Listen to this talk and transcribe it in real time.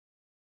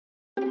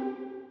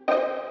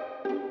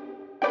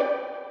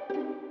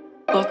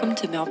Welcome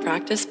to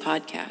Malpractice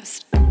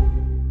Podcast.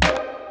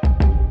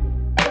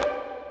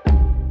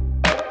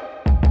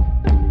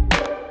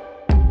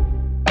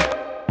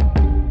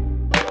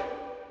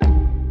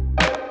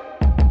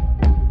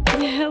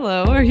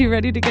 Hello, are you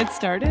ready to get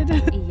started?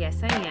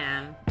 Yes, I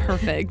am.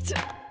 Perfect.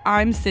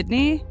 I'm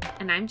Sydney.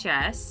 And I'm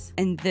Jess.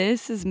 And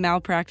this is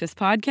Malpractice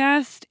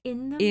Podcast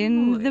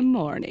In the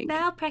morning.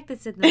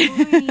 Malpractice in the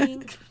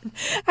morning.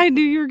 I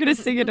knew you were going to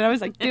sing it, and I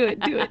was like, do it.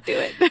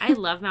 I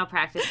love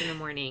malpractice in the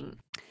morning.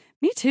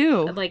 Me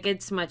too. Like,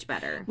 it's much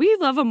better. We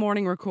love a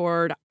morning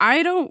record.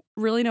 I don't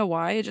really know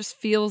why. It just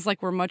feels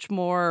like we're much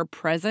more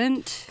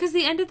present. Because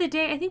the end of the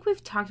day, I think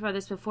we've talked about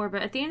this before,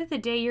 but at the end of the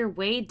day, you're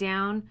weighed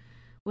down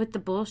with the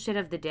bullshit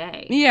of the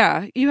day.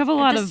 Yeah, you have a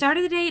lot of... At the start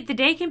of the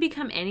day can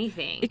become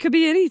anything. It could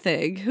be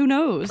anything. Who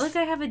knows? Look,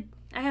 I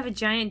have a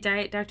giant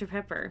Diet Dr.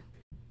 Pepper.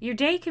 Your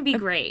day can be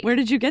great. Where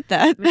did you get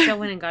that? Michelle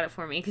went and got it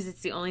for me because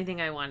it's the only thing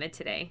I wanted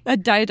today. A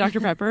Diet Dr.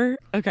 Pepper?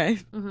 Okay.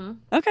 Mm-hmm.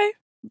 Okay.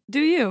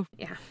 Do you?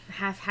 Yeah,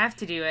 have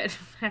to do it.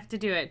 Have to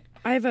do it.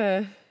 I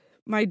have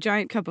my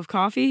giant cup of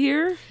coffee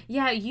here.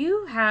 Yeah,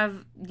 you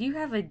have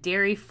a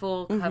dairy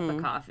full cup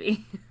of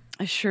coffee.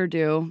 I sure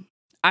do.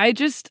 I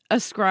just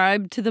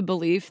ascribe to the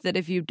belief that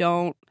if you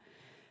don't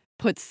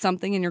put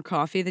something in your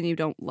coffee, then you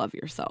don't love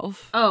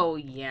yourself. Oh,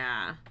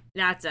 yeah.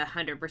 That's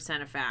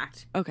 100% a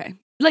fact. Okay.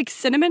 Like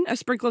cinnamon, a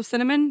sprinkle of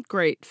cinnamon,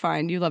 great,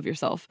 fine, you love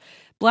yourself.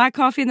 Black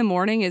coffee in the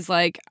morning is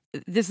like,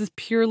 this is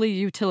purely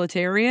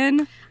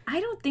utilitarian. I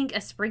don't think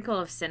a sprinkle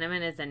of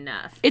cinnamon is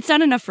enough. It's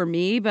not enough for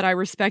me, but I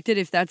respect it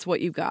if that's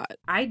what you got.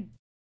 I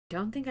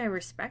don't think I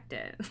respect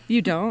it.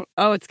 You don't?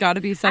 Oh, it's got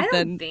to be something.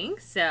 I don't think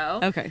so.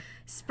 Okay.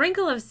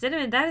 Sprinkle of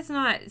cinnamon, that is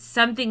not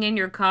something in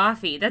your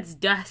coffee. That's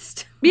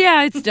dust.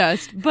 Yeah, it's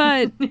dust.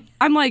 But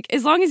I'm like,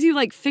 as long as you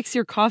like fix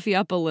your coffee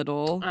up a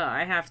little. Oh,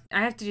 I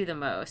have to do the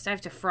most. I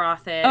have to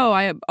froth it. Oh,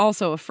 I am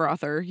also a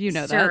frother. You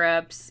know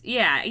Syrups. that.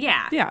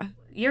 Yeah. Yeah.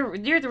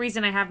 You're the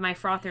reason I have my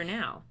frother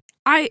now.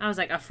 I was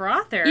like, a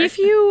frother? If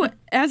you,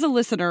 as a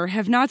listener,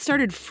 have not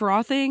started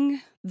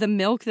frothing the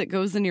milk that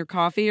goes in your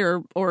coffee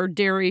or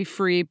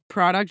dairy-free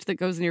product that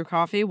goes in your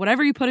coffee,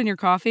 whatever you put in your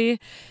coffee,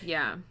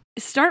 yeah,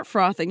 start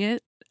frothing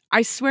it.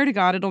 I swear to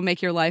God, it'll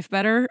make your life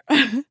better.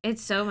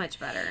 It's so much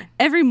better.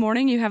 Every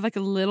morning you have like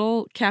a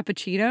little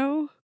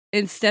cappuccino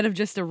instead of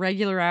just a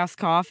regular-ass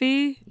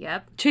coffee.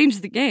 Yep.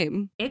 Change the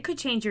game. It could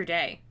change your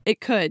day.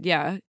 It could,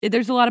 yeah.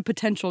 There's a lot of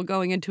potential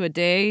going into a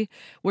day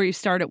where you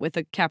start it with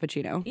a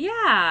cappuccino.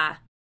 Yeah.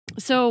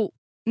 So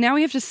now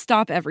we have to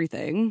stop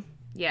everything.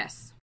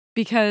 Yes.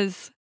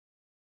 Because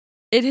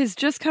it has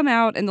just come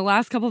out in the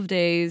last couple of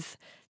days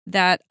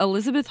that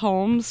Elizabeth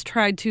Holmes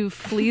tried to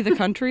flee the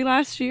country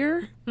last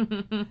year.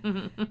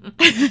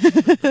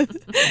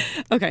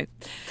 Okay.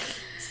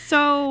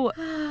 So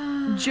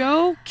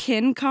Joe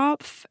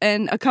Kinkopf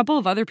and a couple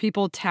of other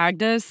people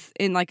tagged us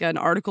in like an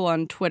article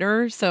on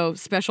Twitter. So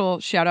special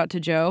shout out to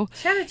Joe.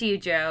 Shout out to you,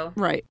 Joe.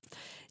 Right.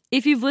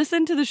 If you've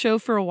listened to the show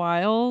for a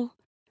while,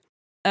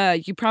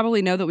 you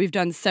probably know that we've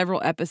done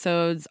several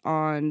episodes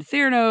on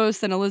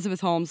Theranos and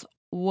Elizabeth Holmes.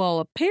 Well,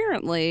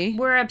 apparently...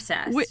 We're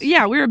obsessed. We're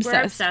obsessed.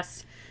 We're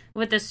obsessed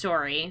with the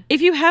story.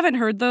 If you haven't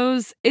heard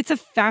those, it's a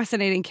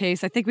fascinating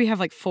case. I think we have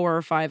like 4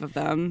 or 5 of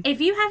them.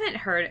 If you haven't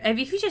heard...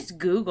 If you just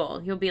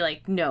Google, you'll be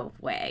like, no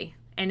way.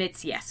 And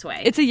it's yes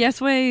way. It's a yes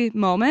way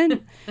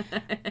moment.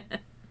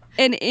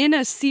 And in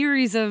a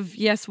series of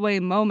yes way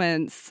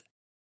moments,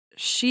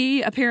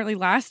 she apparently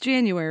last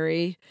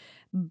January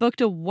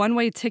booked a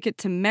one-way ticket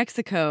to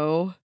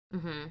Mexico,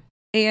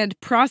 and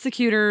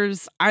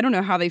prosecutors, I don't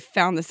know how they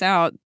found this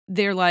out,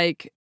 they're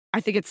like,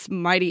 I think it's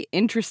mighty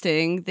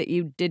interesting that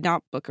you did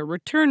not book a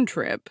return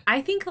trip.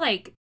 I think,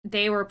 like,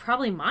 they were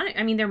probably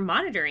they're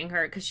monitoring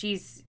her because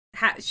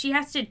she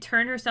has to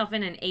turn herself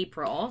in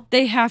April.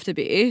 They have to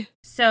be.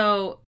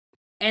 So,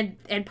 and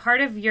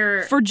part of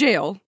your... For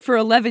jail. For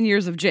 11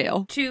 years of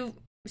jail.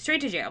 Straight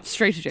to jail.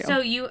 Straight to jail. So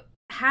you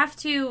have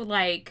to,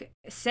 like,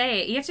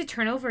 you have to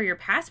turn over your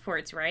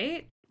passports,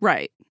 right?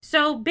 Right.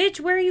 So, bitch,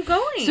 where are you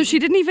going? So she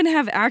didn't even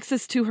have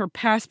access to her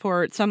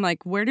passport. So I'm like,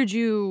 how did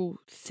you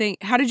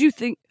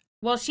think?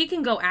 Well, she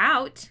can go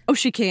out. Oh,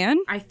 she can?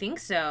 I think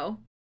so.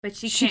 But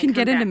she can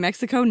get into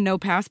Mexico, no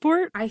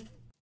passport? I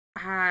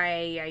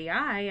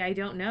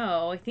don't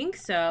know. I think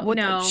so.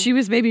 No. She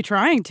was maybe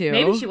trying to.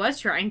 Maybe she was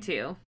trying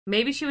to.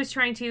 Maybe she was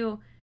trying to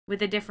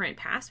with a different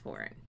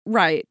passport.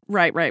 Right.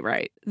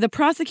 The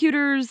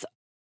prosecutors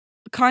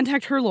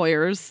contact her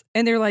lawyers,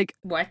 and they're like,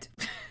 what?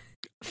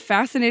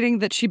 Fascinating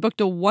that she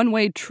booked a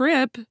one-way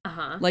trip.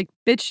 Like,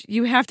 bitch,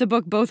 you have to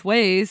book both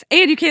ways,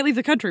 and you can't leave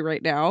the country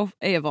right now,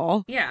 A of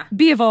all. Yeah.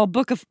 B of all,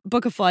 book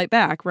a flight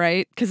back,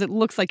 right? Because it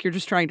looks like you're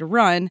just trying to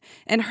run.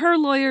 And her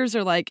lawyers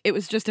are like, it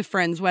was just a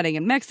friend's wedding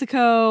in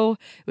Mexico.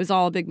 It was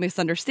all a big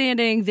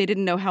misunderstanding. They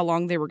didn't know how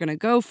long they were going to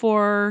go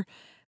for.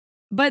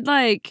 But,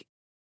 like,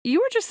 you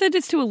were just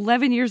sentenced to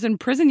 11 years in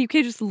prison. You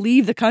can't just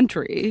leave the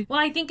country. Well,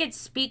 I think it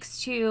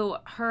speaks to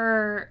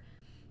her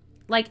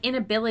like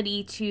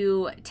inability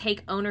to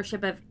take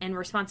ownership of and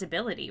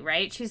responsibility,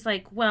 right? She's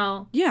like,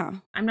 well, yeah,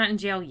 I'm not in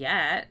jail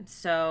yet,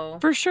 so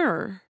for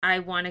sure. I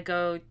want to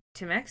go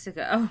to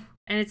Mexico.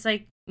 And it's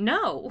like,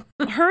 no.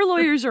 Her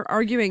lawyers are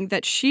arguing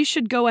that she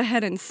should go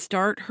ahead and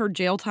start her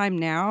jail time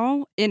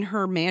now in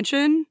her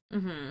mansion.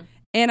 Mm-hmm.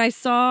 And I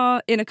saw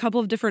in a couple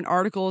of different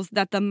articles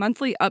that the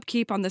monthly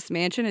upkeep on this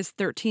mansion is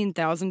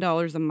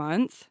 $13,000 a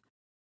month.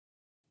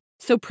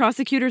 So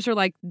prosecutors are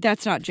like,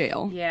 that's not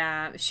jail.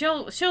 Yeah,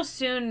 she'll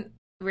soon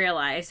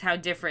realize how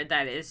different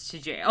that is to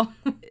jail.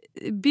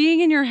 Being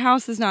in your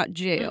house is not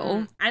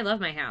jail. I love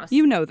my house.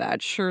 You know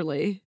that,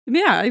 surely.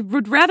 Yeah, I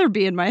would rather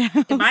be in my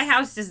house. If my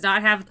house does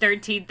not have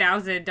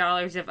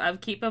 $13,000 of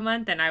upkeep a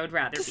month, then I would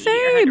rather be Same.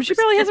 here. 100%. She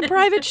probably has a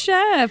private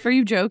chef. Are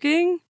you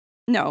joking?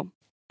 No.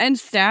 And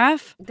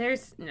staff?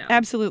 There's no.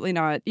 Absolutely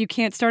not. You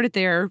can't start it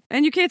there,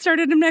 and you can't start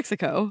it in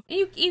Mexico.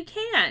 You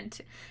can't.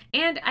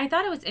 And I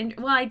thought it was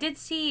well, I did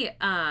see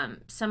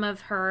some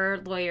of her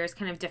lawyers'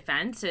 kind of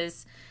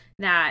defenses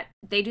that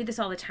they do this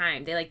all the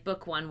time. They like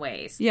book one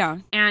ways. Yeah.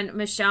 And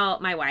Michelle,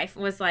 my wife,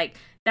 was like,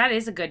 that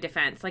is a good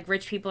defense. Like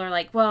rich people are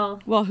like, well,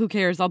 who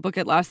cares? I'll book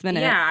it last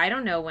minute. Yeah, I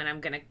don't know when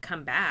I'm going to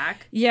come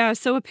back. Yeah,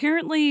 so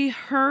apparently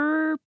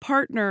her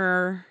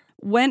partner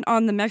went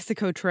on the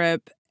Mexico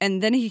trip,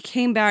 and then he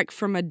came back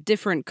from a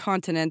different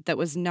continent that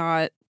was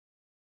not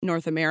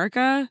North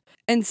America.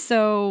 And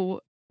so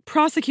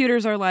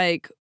prosecutors are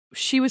like,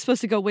 she was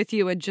supposed to go with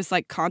you and just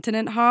like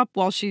continent hop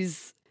while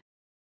she's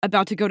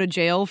about to go to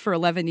jail for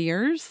 11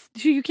 years.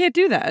 You can't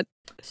do that.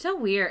 So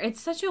weird. It's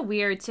such a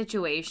weird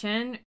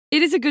situation.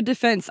 It is a good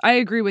defense. I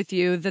agree with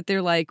you that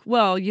they're like,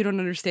 well, you don't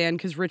understand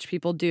because rich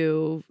people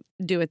do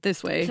it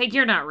this way. Like,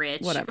 you're not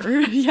rich.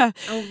 Whatever. Yeah.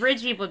 Oh,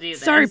 rich people do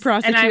this. Sorry,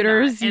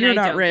 prosecutors. You're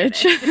not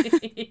rich.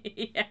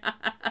 Yeah.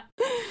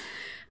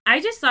 I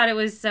just thought it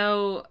was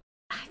so...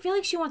 I feel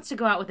like she wants to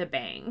go out with a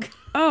bang.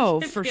 Oh,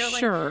 for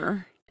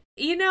sure.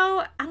 You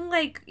know, I'm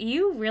like,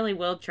 you really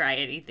will try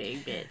anything,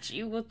 bitch.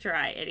 You will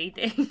try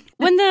anything.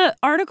 When the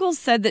article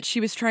said that she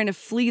was trying to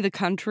flee the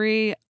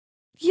country,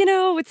 you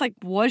know, it's like,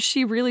 was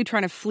she really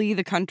trying to flee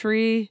the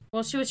country?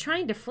 Well, she was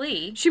trying to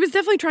flee. She was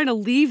definitely trying to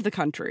leave the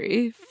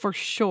country, for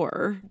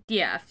sure.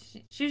 Yeah,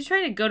 she was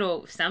trying to go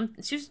to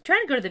she was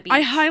trying to go to the beach.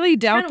 I highly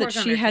doubt that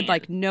she had,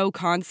 like, no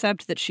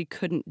concept that she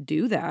couldn't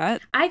do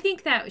that. I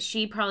think that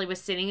she probably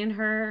was sitting in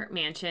her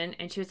mansion,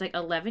 and she was like,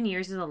 11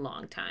 years is a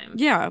long time.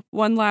 Yeah,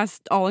 one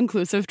last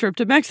all-inclusive trip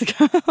to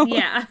Mexico.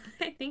 Yeah,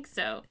 I think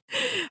so.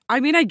 I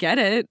mean, I get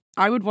it.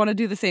 I would want to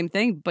do the same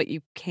thing, but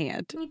you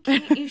can't. You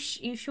can't.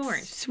 You sure?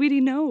 Sweetie,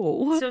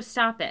 no. So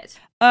stop it.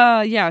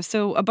 Yeah,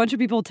 so a bunch of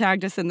people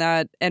tagged us in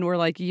that, and we're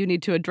like, you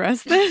need to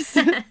address this.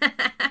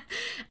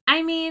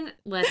 I mean,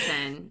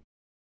 listen.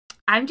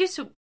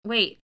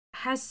 Wait,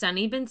 has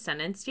Sonny been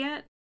sentenced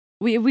yet?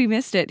 We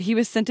missed it. He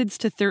was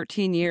sentenced to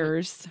 13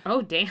 years.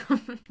 Oh,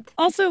 damn.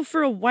 Also,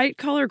 for a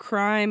white-collar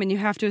crime, and you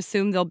have to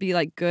assume they'll be,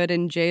 like, good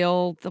in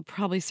jail, they'll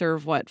probably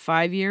serve,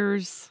 5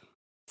 years?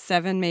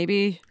 7,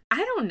 maybe?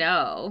 I don't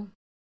know.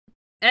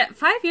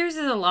 5 years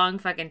is a long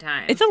fucking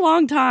time. It's a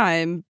long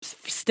time,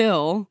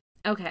 still.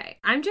 Okay,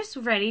 I'm just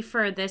ready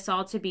for this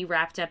all to be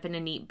wrapped up in a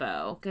neat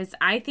bow, because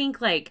I think,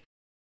 like,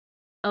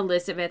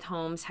 Elizabeth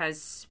Holmes has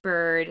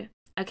spurred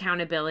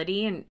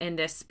accountability in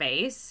this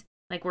space.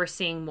 Like, we're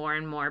seeing more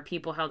and more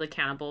people held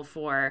accountable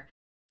for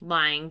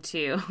lying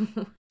to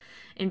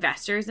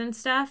investors and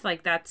stuff.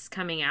 Like, that's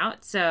coming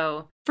out,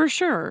 so... For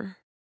sure.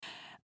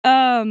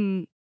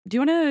 Do you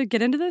want to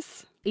get into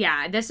this?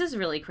 Yeah, this is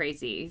really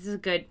crazy. This is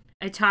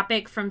a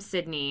topic from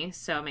Sydney,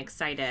 so I'm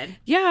excited.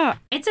 Yeah.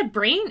 It's a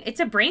brain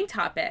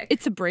topic.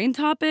 It's a brain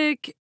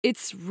topic.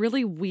 It's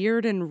really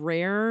weird and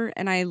rare,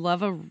 and I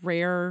love a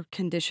rare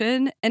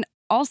condition. And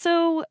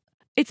also,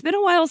 it's been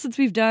a while since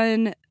we've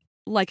done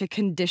like a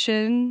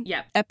condition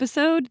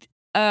episode.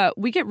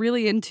 We get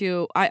really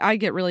into, I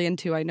get really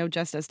into, I know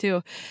Jess does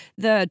too,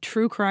 the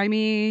true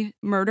crimey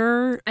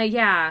murder.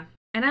 Yeah.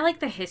 And I like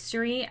the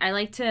history. I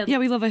like to... Yeah,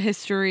 we love a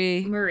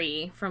history.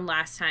 Marie from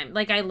last time.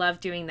 Like, I love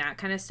doing that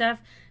kind of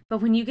stuff. But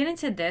when you get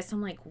into this, I'm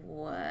like,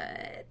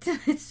 what?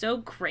 It's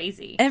so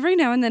crazy. Every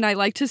now and then, I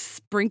like to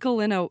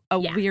sprinkle in a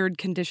weird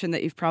condition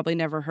that you've probably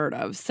never heard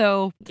of.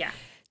 So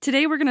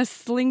today we're going to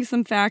sling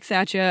some facts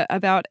at you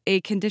about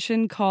a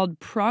condition called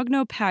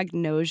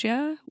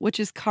prosopagnosia, which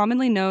is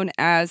commonly known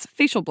as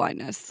facial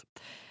blindness.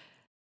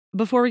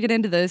 Before we get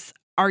into this,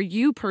 are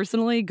you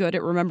personally good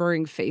at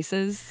remembering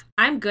faces?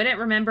 I'm good at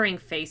remembering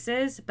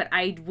faces, but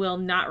I will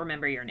not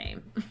remember your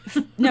name.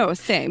 No,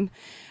 same.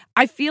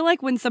 I feel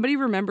like when somebody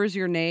remembers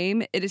your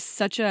name, it's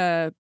such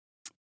a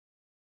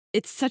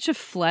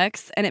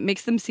flex, and it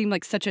makes them seem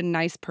like such a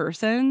nice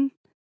person.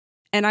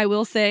 And I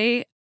will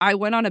say, I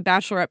went on a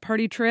bachelorette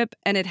party trip,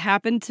 and it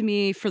happened to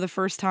me for the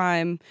first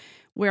time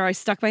where I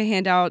stuck my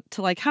hand out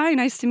to like, hi,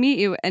 nice to meet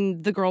you.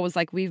 And the girl was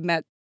like, we've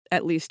met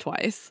at least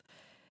twice.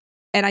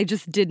 And I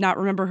just did not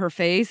remember her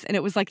face, and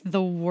it was like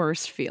the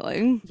worst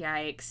feeling.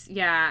 Yikes.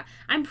 Yeah.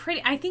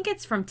 I think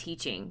it's from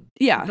teaching.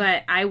 Yeah.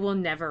 But I will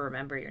never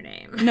remember your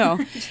name. No.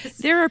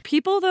 There are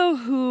people, though,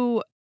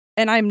 who,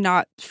 and I'm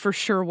not for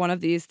sure one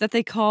of these, that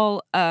they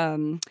call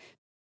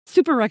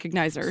super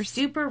recognizers.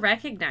 Super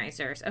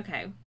recognizers.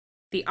 Okay.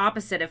 The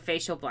opposite of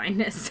facial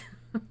blindness.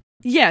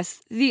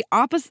 Yes, the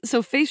opposite.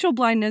 So facial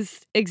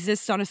blindness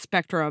exists on a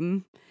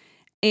spectrum,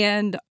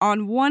 and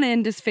on one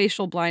end is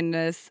facial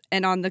blindness,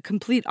 and on the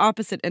complete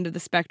opposite end of the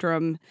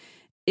spectrum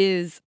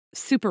is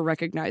super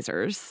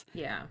recognizers.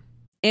 Yeah.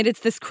 And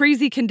it's this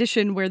crazy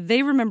condition where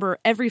they remember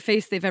every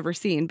face they've ever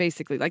seen,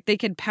 basically. Like they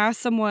could pass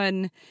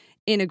someone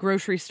in a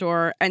grocery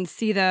store and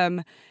see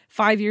them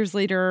 5 years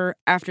later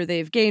after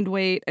they've gained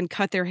weight and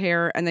cut their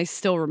hair, and they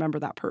still remember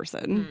that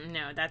person.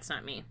 No, that's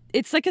not me.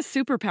 It's like a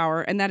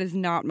superpower, and that is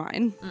not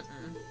mine.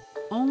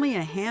 Only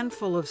a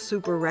handful of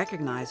super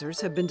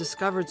recognizers have been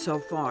discovered so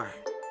far,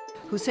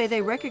 who say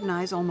they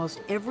recognize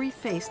almost every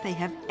face they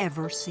have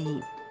ever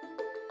seen.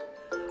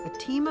 A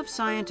team of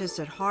scientists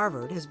at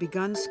Harvard has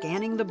begun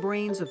scanning the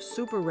brains of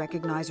super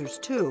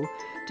recognizers too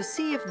to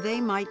see if they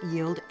might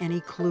yield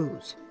any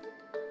clues.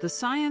 The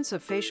science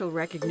of facial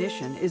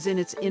recognition is in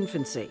its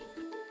infancy.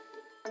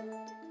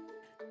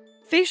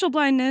 Facial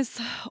blindness,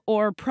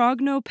 or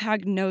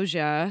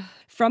prognopagnosia,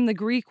 from the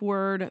Greek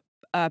word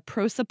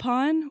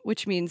prosopon,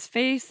 which means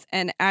face,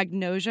 and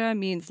agnosia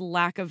means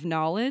lack of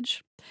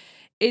knowledge.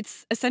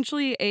 It's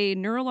essentially a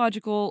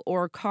neurological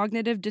or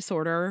cognitive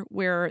disorder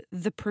where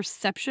the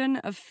perception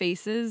of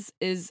faces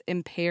is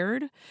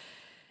impaired.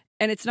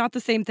 And it's not the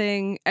same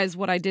thing as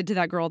what I did to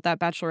that girl at that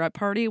bachelorette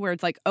party where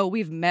it's like, oh,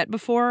 we've met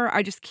before.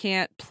 I just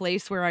can't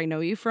place where I know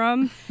you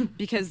from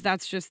because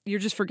you're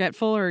just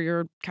forgetful or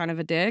you're kind of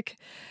a dick.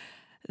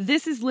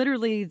 This is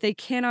literally, they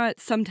cannot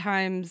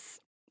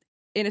sometimes,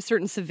 in a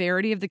certain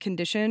severity of the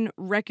condition,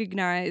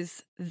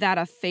 recognize that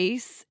a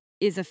face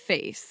is a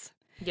face.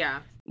 Yeah.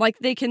 Like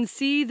they can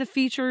see the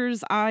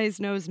features, eyes,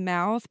 nose,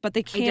 mouth, but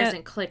they can't. It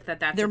doesn't click that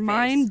that's their a face.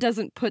 mind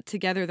doesn't put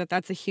together that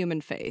that's a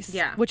human face.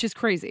 Yeah. Which is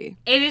crazy.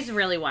 It is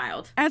really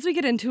wild. As we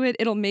get into it,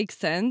 it'll make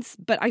sense,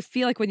 but I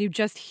feel like when you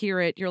just hear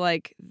it, you're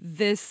like,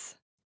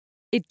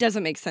 it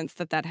doesn't make sense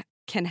that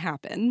can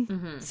happen.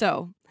 Mm-hmm.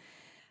 So,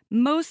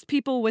 most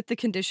people with the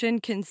condition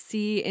can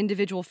see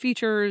individual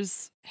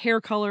features,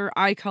 hair color,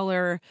 eye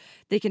color.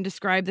 They can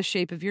describe the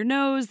shape of your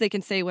nose. They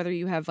can say whether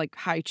you have like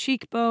high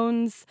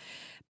cheekbones,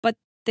 but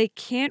they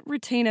can't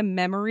retain a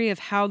memory of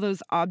how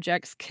those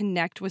objects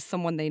connect with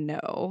someone they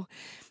know.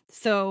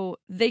 So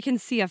they can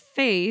see a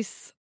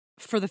face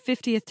for the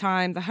 50th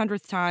time, the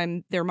 100th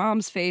time, their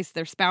mom's face,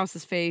 their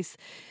spouse's face,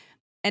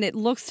 and it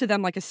looks to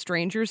them like a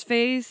stranger's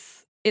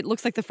face. It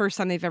looks like the first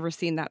time they've ever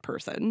seen that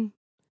person.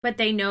 But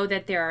they know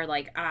that there are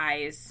like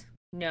eyes,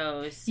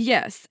 nose.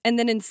 Yes. And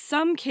then in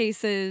some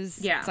cases,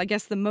 Yeah. I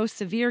guess the most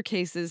severe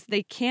cases,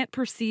 they can't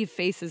perceive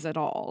faces at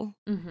all.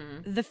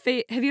 Mm-hmm.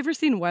 Have you ever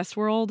seen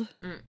Westworld?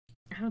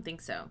 I don't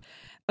think so.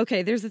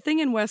 Okay, there's a thing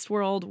in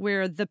Westworld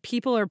where the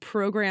people are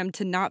programmed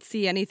to not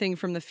see anything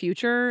from the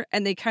future,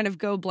 and they kind of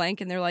go blank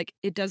and they're like,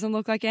 it doesn't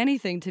look like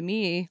anything to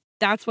me.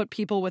 That's what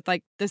people with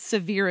like the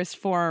severest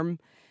form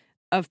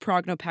of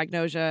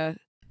prognopagnosia,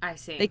 I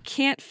see. they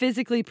can't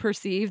physically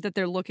perceive that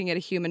they're looking at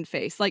a human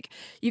face. Like,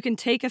 you can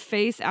take a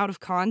face out of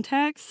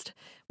context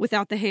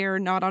without the hair,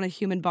 not on a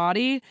human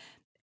body,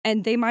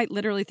 and they might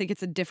literally think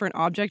it's a different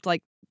object,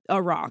 like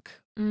a rock.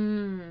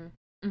 Mm-hmm.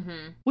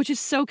 Which is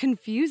so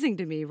confusing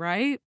to me,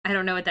 right? I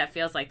don't know what that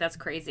feels like. That's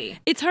crazy.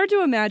 It's hard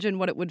to imagine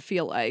what it would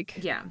feel like.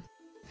 Yeah.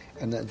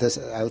 And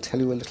I'll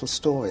tell you a little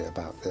story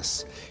about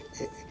this.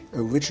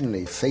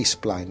 Originally, face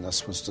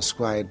blindness was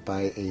described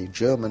by a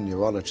German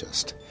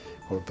neurologist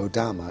called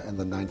Bodama in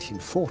the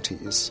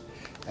 1940s,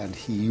 and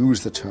he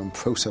used the term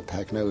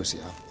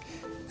prosopagnosia.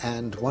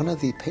 And one of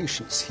the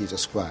patients he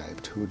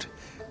described who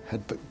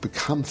had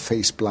become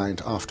face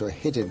blind after a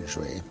head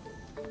injury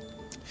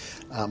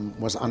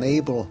was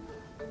unable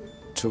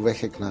to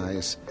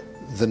recognize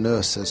the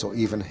nurses or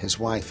even his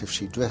wife if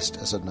she dressed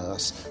as a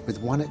nurse, with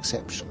one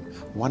exception.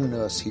 One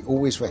nurse he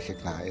always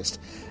recognized,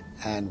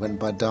 and when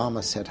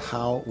Bodama said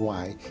how,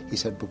 why, he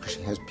said because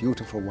she has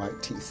beautiful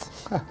white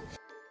teeth.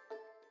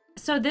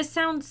 So this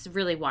sounds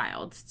really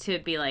wild to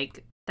be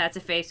like, that's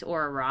a face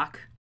or a rock.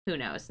 Who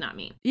knows? Not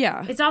me.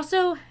 Yeah. It's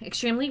also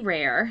extremely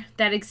rare,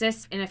 that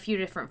exists in a few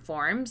different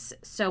forms.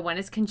 So one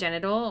is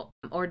congenital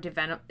or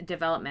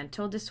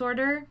developmental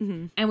disorder.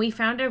 Mm-hmm. And we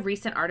found a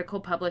recent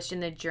article published in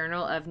the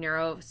Journal of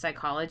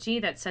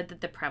Neuropsychology that said that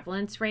the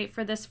prevalence rate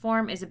for this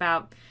form is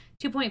about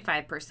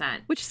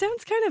 2.5%. Which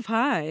sounds kind of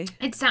high.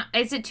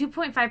 Is it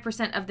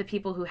 2.5% of the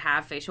people who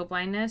have facial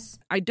blindness?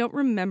 I don't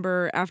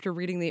remember after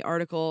reading the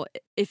article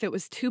if it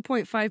was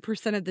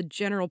 2.5% of the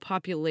general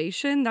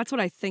population. That's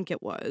what I think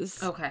it was.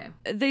 Okay.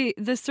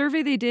 The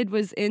survey they did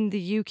was in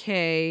the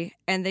UK,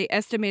 and they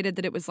estimated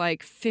that it was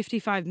like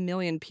 55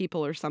 million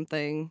people or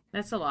something.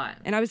 That's a lot.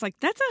 And I was like,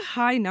 that's a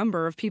high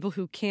number of people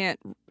who can't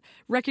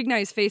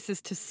recognize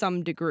faces to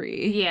some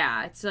degree.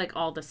 Yeah, it's like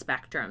all the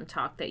spectrum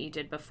talk that you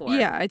did before.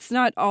 Yeah, it's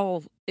not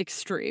all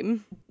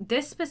extreme.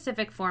 This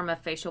specific form of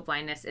facial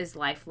blindness is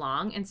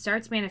lifelong and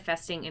starts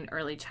manifesting in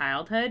early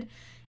childhood,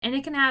 and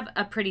it can have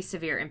a pretty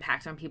severe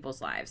impact on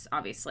people's lives,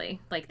 obviously.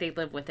 Like, they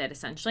live with it,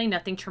 essentially.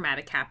 Nothing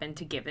traumatic happened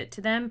to give it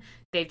to them.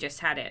 They've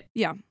just had it.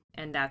 Yeah.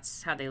 And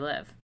that's how they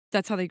live.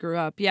 That's how they grew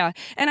up, yeah.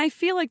 And I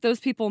feel like those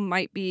people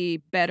might be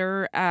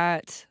better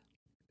at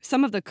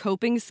some of the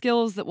coping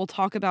skills that we'll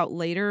talk about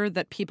later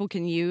that people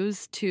can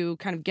use to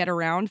kind of get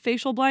around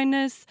facial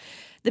blindness.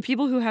 The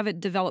people who have it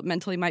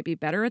developmentally might be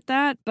better at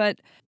that. But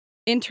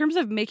in terms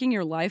of making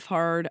your life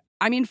hard,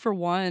 I mean, for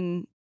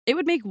one, it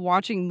would make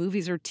watching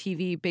movies or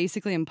TV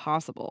basically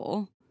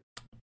impossible.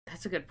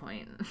 That's a good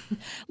point.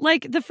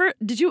 Like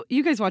did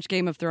you guys watch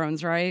Game of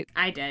Thrones, right?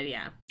 I did,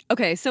 yeah.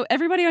 Okay, so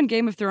everybody on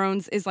Game of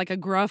Thrones is like a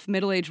gruff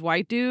middle-aged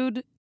white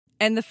dude.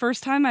 And the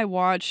first time I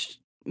watched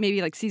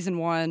maybe like season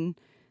 1,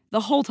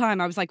 the whole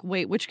time I was like,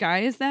 wait, which guy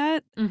is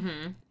that?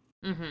 Mm-hmm.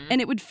 Mm-hmm. And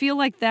it would feel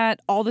like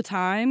that all the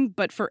time,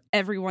 but for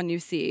everyone you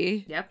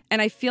see. Yep.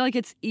 And I feel like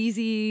it's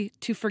easy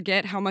to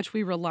forget how much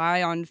we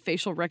rely on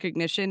facial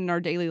recognition in our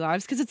daily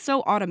lives because it's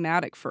so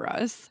automatic for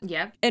us.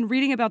 Yep. And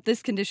reading about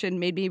this condition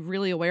made me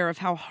really aware of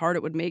how hard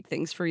it would make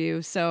things for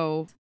you.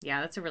 So yeah,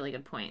 that's a really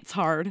good point. It's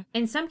hard.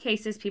 In some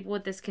cases, people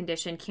with this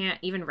condition can't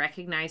even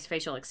recognize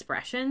facial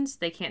expressions.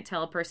 They can't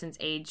tell a person's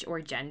age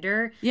or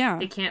gender. Yeah.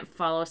 They can't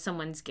follow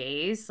someone's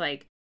gaze.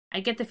 Like, I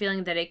get the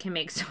feeling that it can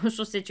make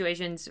social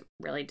situations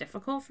really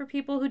difficult for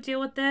people who deal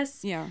with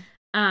this. Yeah.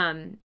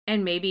 And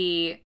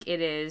maybe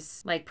it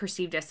is like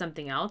perceived as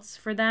something else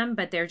for them,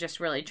 but they're just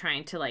really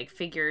trying to like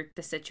figure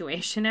the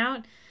situation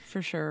out.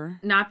 For sure.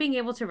 Not being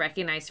able to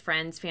recognize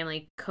friends,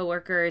 family,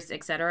 coworkers,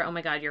 etc. Oh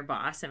my God, your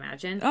boss,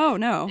 imagine. Oh,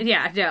 no.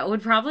 Yeah, no, it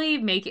would probably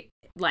make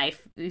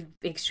life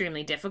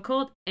extremely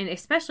difficult. And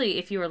especially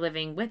if you were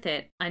living with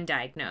it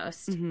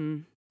undiagnosed. Mm-hmm.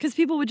 Because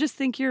people would just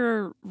think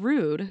you're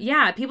rude.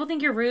 Yeah, people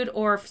think you're rude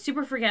or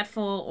super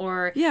forgetful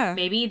or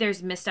maybe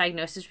there's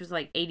misdiagnosis with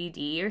like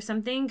ADD or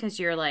something because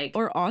you're like...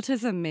 Or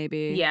autism,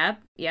 maybe.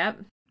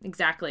 Yep,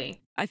 exactly.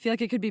 I feel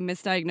like it could be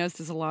misdiagnosed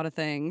as a lot of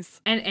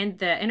things. And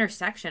the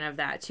intersection of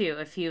that, too.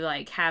 If you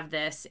like have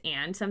this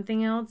and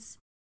something else...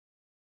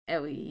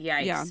 Oh,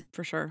 yikes. Yeah,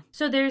 for sure.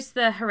 So there's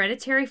the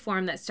hereditary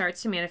form that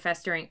starts to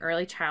manifest during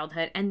early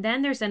childhood, and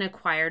then there's an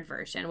acquired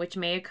version, which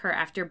may occur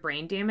after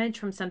brain damage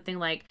from something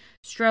like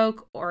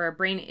stroke or a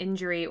brain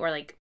injury or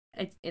like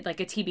a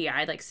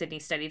TBI, like Sydney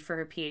studied for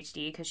her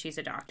PhD because she's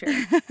a doctor.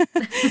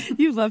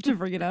 You love to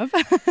bring it up.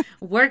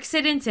 Works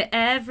it into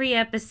every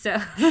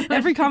episode.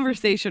 Every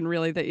conversation,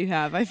 really, that you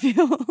have, I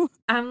feel.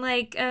 I'm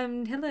like,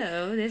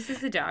 hello, this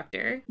is the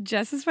doctor.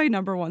 Jess is my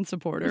number one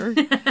supporter.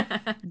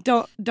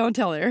 Don't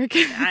tell Eric.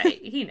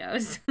 He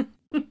knows.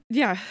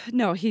 Yeah,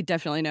 no, he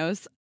definitely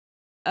knows.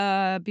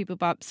 Beep boop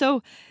bop.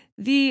 So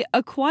the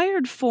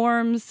acquired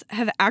forms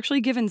have actually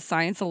given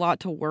science a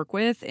lot to work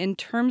with in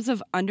terms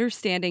of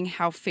understanding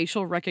how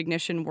facial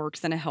recognition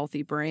works in a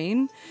healthy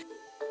brain.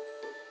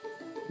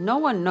 No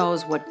one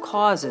knows what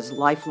causes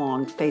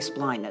lifelong face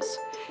blindness.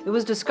 It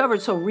was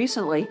discovered so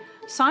recently,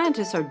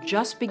 scientists are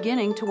just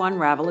beginning to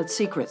unravel its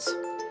secrets.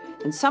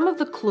 And some of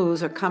the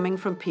clues are coming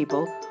from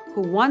people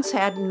who once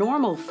had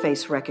normal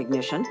face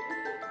recognition,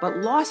 but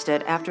lost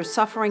it after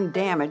suffering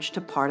damage to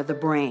part of the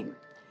brain.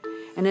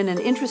 And in an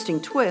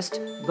interesting twist,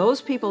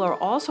 those people are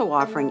also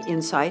offering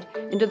insight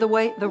into the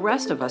way the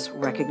rest of us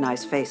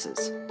recognize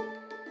faces.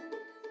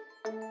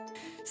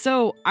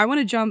 So I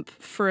want to jump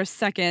for a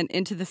second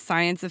into the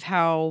science of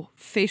how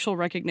facial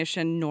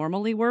recognition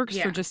normally works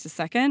for just a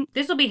second.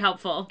 This will be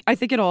helpful. I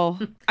think it'll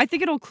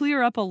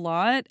clear up a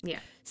lot. Yeah.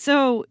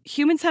 So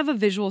humans have a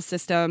visual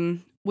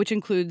system which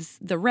includes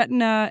the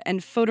retina and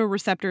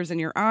photoreceptors in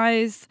your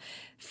eyes.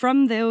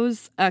 From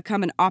those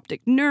come an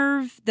optic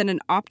nerve, then an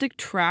optic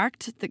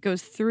tract that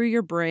goes through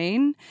your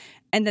brain,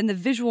 and then the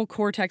visual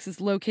cortex is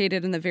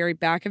located in the very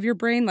back of your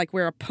brain, like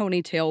where a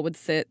ponytail would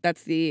sit.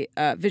 That's the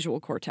visual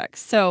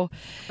cortex. So,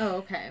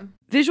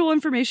 visual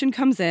information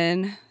comes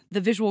in.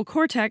 The visual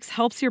cortex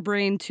helps your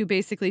brain to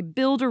basically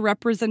build a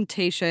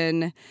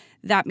representation.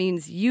 That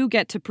means you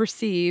get to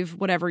perceive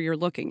whatever you're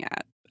looking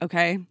at,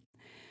 okay?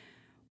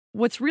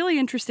 What's really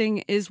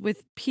interesting is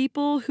with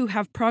people who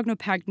have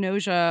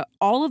prosopagnosia,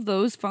 all of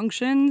those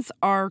functions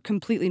are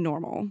completely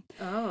normal.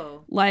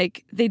 Oh.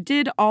 Like, they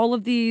did all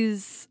of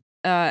these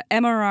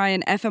MRI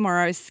and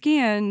fMRI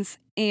scans,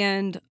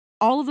 and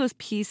all of those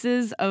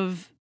pieces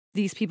of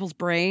these people's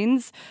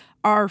brains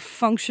are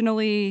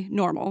functionally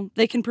normal.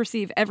 They can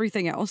perceive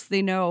everything else.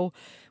 They know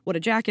what a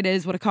jacket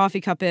is, what a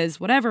coffee cup is,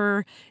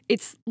 whatever.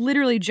 It's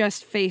literally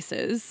just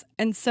faces.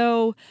 And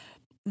so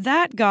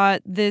that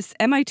got this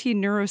MIT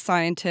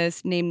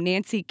neuroscientist named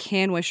Nancy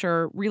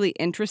Kanwisher really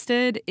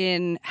interested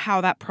in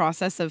how that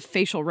process of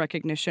facial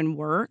recognition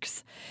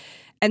works.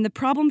 And the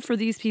problem for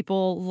these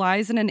people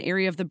lies in an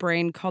area of the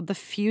brain called the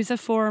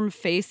fusiform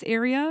face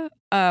area,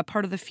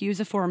 part of the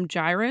fusiform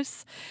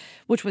gyrus,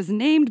 which was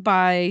named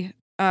by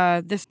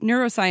this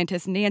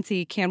neuroscientist,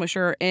 Nancy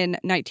Kanwisher, in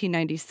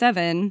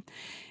 1997.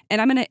 And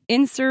I'm going to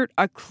insert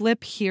a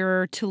clip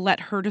here to let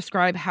her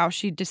describe how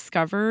she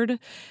discovered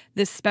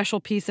this special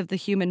piece of the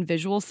human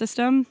visual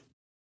system.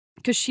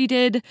 Because she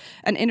did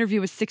an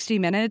interview with 60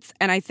 Minutes,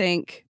 and I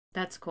think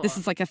that's cool. This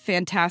is like a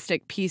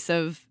fantastic piece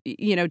of,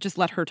 just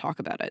let her talk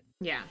about it.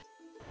 Yeah.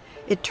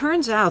 It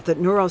turns out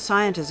that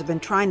neuroscientists have been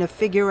trying to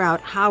figure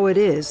out how it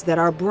is that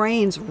our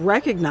brains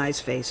recognize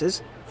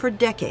faces for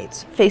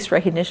decades. Face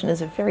recognition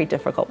is a very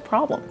difficult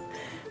problem.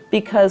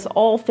 because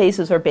all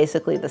faces are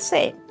basically the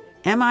same.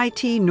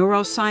 MIT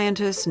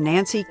neuroscientist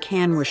Nancy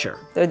Kanwisher.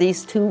 There are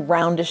these two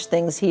roundish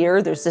things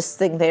here, there's this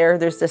thing there,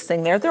 there's this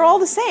thing there. They're all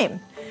the same.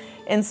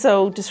 And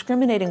so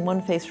discriminating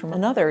one face from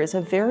another is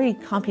a very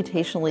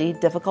computationally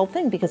difficult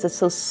thing because it's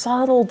those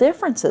subtle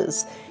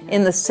differences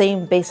in the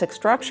same basic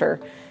structure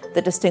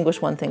that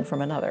distinguish one thing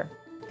from another.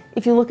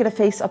 If you look at a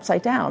face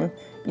upside down,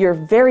 you're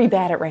very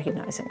bad at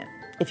recognizing it.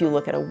 If you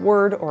look at a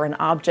word or an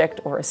object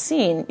or a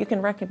scene, you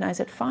can recognize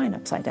it fine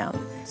upside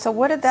down. So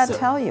what did that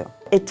tell you?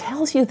 It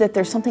tells you that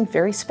there's something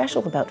very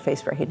special about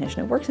face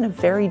recognition. It works in a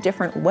very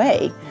different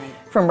way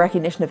from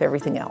recognition of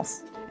everything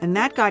else. And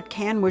that got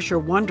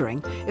Kanwisher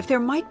wondering if there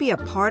might be a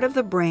part of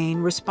the brain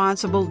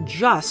responsible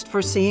just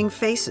for seeing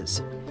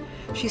faces.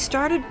 She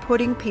started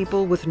putting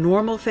people with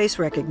normal face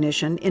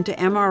recognition into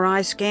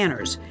MRI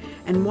scanners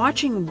and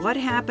watching what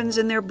happens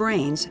in their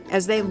brains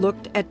as they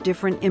looked at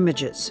different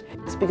images.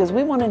 It's because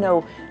we want to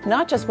know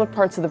not just what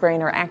parts of the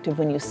brain are active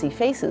when you see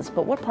faces,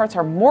 but what parts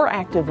are more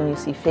active when you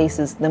see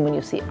faces than when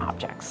you see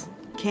objects.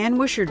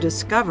 Kanwisher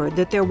discovered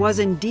that there was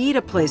indeed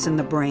a place in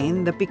the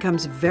brain that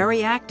becomes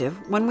very active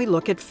when we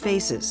look at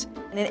faces.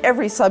 And in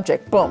every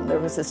subject, boom, there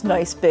was this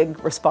nice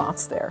big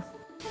response there.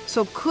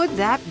 So could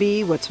that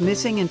be what's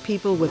missing in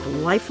people with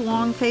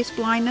lifelong face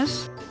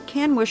blindness?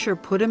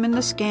 Kanwisher put him in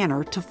the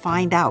scanner to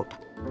find out.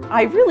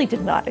 I really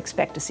did not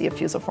expect to see a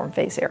fusiform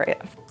face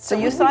area. So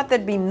you thought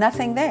there'd be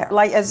nothing there?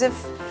 Like as if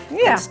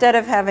instead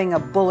of having a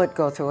bullet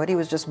go through it, he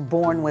was just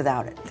born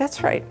without it.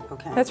 That's right.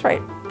 Okay. That's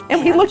right.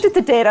 And we looked at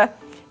the data,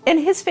 and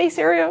his face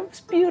area was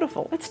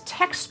beautiful. It's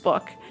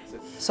textbook.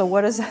 So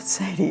what does that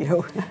say to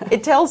you?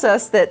 It tells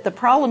us that the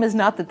problem is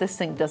not that this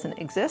thing doesn't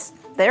exist.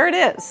 There it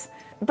is.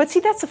 But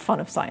see, that's the fun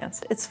of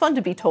science. It's fun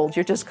to be told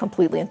you're just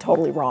completely and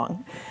totally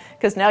wrong.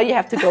 Because now you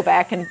have to go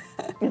back and,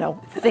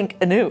 think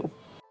anew.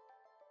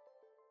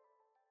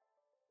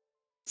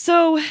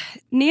 So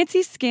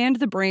Nancy scanned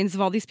the brains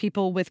of all these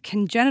people with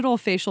congenital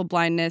facial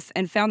blindness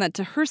and found that,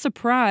 to her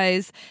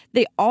surprise,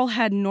 they all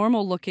had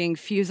normal-looking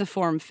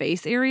fusiform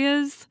face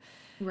areas.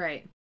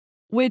 Right.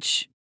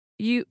 Which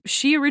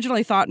she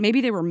originally thought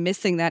maybe they were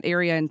missing that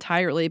area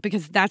entirely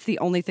because that's the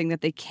only thing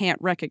that they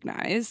can't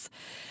recognize.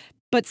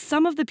 But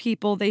some of the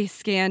people they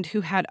scanned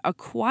who had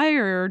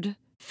acquired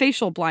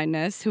facial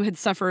blindness, who had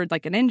suffered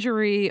like an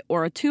injury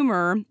or a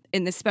tumor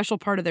in this special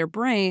part of their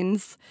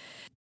brains,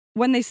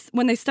 when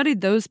they studied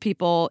those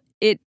people,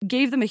 it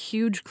gave them a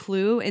huge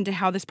clue into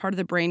how this part of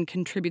the brain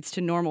contributes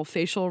to normal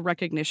facial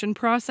recognition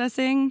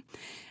processing.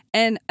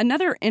 And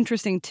another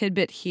interesting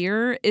tidbit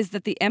here is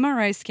that the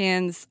MRI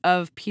scans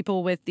of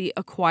people with the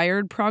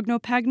acquired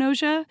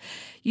prosopagnosia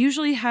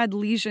usually had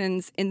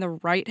lesions in the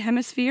right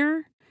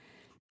hemisphere.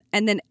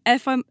 And then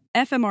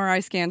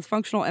fMRI scans,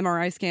 functional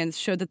MRI scans,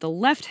 showed that the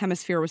left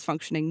hemisphere was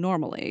functioning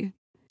normally.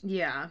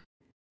 Yeah.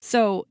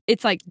 So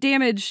it's like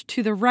damage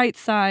to the right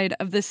side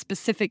of this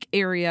specific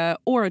area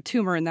or a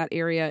tumor in that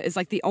area is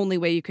like the only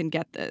way you can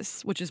get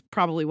this, which is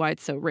probably why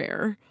it's so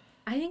rare.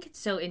 I think it's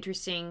so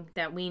interesting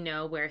that we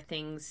know where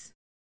things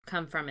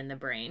come from in the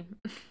brain.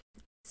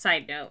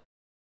 Side note,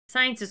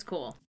 science is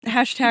cool.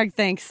 Hashtag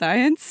thanks,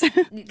 science.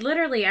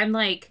 Literally, I'm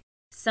like,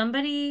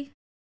 somebody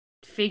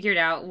figured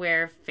out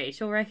where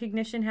facial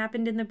recognition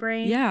happened in the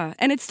brain. Yeah,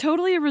 and it's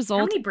totally a result.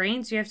 How many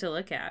brains do you have to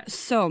look at?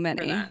 So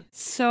many.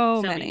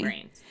 So many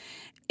brains.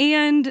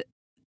 And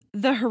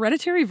the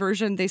hereditary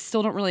version, they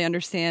still don't really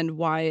understand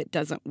why it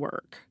doesn't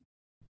work.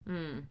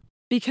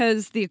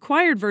 Because the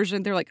acquired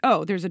version, they're like,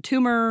 oh, there's a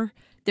tumor,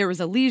 there was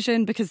a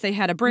lesion because they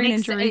had a brain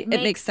injury.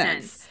 It makes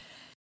sense.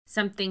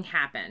 Something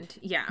happened.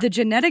 Yeah. The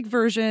genetic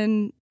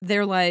version,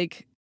 they're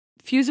like,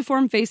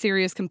 fusiform face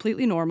area is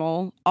completely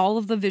normal. All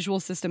of the visual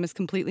system is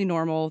completely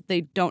normal.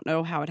 They don't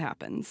know how it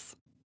happens.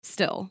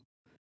 Still.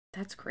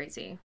 That's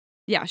crazy.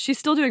 Yeah, she's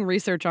still doing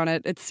research on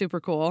it. It's super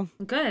cool.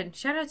 Good.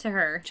 Shout out to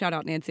her. Shout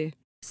out, Nancy.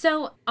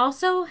 So,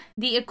 also,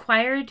 the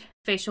acquired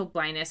facial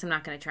blindness, I'm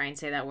not going to try and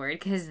say that word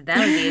because that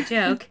would be a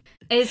joke,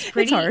 is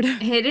pretty... It's hard.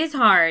 It is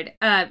hard.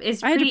 I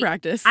had to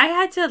practice. I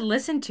had to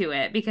listen to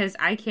it because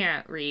I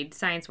can't read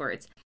science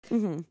words.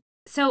 Mm-hmm.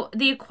 So,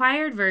 the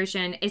acquired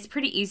version is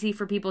pretty easy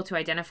for people to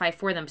identify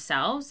for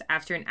themselves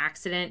after an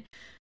accident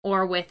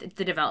or with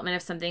the development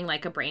of something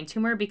like a brain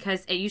tumor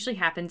because it usually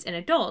happens in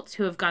adults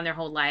who have gone their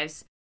whole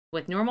lives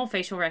with normal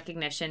facial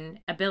recognition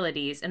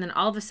abilities, and then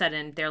all of a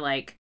sudden, they're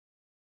like,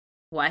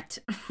 what?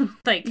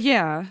 Like,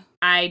 yeah,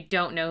 I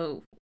don't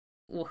know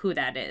who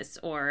that is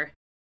or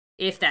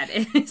if that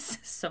is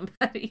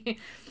somebody.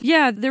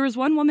 Yeah, there was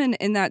one woman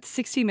in that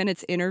 60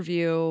 Minutes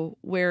interview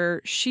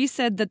where she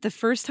said that the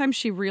first time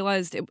she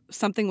realized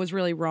something was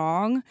really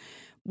wrong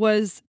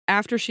was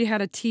after she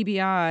had a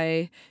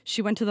TBI.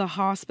 She went to the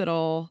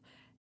hospital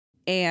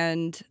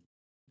and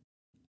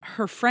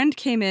her friend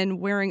came in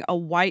wearing a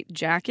white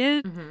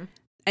jacket,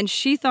 and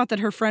she thought that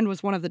her friend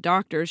was one of the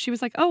doctors. She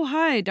was like, oh,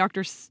 hi,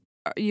 Dr.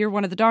 You're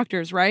one of the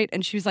doctors, right?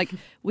 And she was like,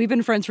 we've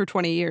been friends for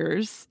 20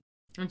 years.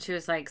 And she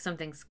was like,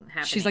 something's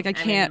happening. She's like, I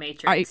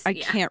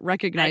can't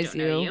recognize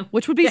you,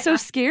 which would be so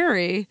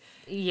scary.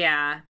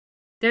 Yeah.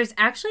 There's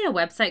actually a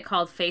website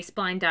called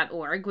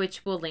faceblind.org,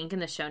 which we'll link in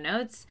the show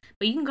notes.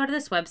 But you can go to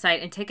this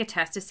website and take a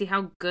test to see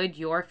how good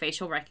your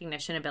facial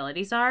recognition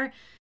abilities are.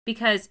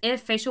 Because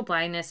if facial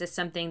blindness is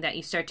something that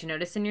you start to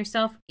notice in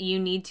yourself, you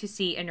need to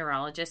see a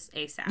neurologist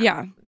ASAP.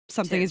 Yeah,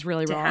 something is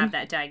really wrong. To have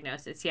that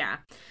diagnosis, yeah.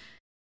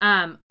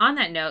 On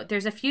that note,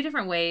 there's a few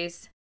different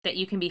ways that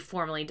you can be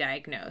formally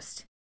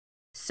diagnosed.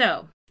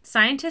 So,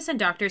 scientists and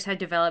doctors have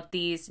developed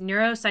these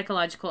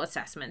neuropsychological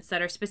assessments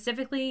that are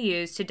specifically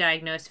used to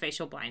diagnose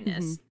facial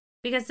blindness.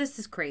 Because this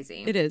is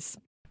crazy. It is.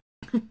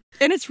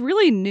 And it's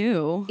really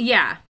new.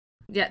 Yeah.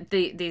 Yeah,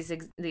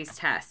 these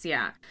tests,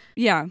 yeah.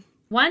 Yeah.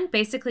 One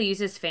basically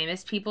uses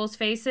famous people's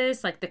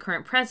faces, like the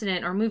current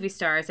president or movie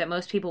stars that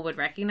most people would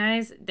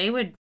recognize.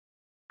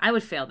 I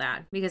would fail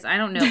that because I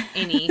don't know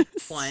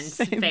anyone's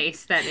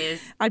face that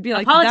is I'd be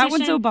like, that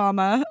one's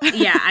Obama.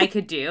 Yeah, I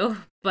could do,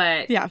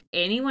 but yeah,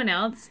 anyone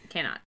else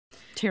cannot.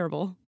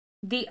 Terrible.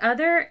 The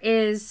other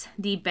is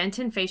the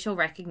Benton Facial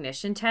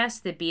Recognition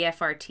Test, the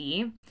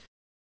BFRT.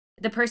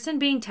 The person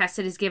being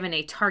tested is given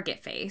a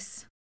target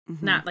face.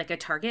 Not like a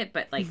target,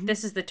 but like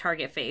this is the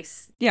target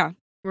face. Yeah.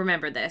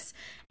 Remember this.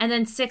 And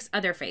then 6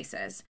 other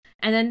faces.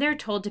 And then they're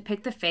told to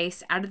pick the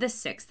face out of the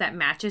 6 that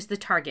matches the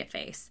target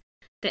face.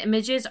 The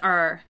images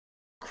are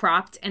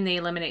cropped and they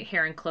eliminate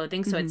hair and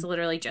clothing, so it's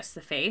literally just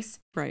the face.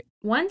 Right.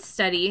 One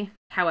study,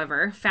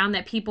 however, found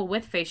that people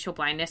with facial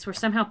blindness were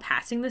somehow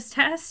passing this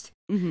test.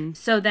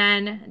 So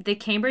then the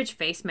Cambridge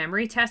Face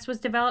Memory Test was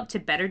developed to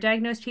better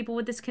diagnose people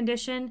with this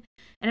condition.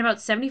 And about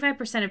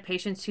 75% of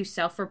patients who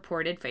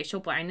self-reported facial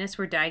blindness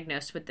were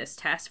diagnosed with this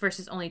test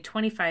versus only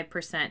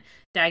 25%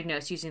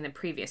 diagnosed using the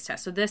previous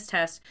test. So this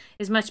test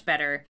is much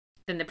better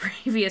than the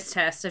previous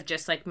test of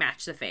just like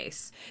match the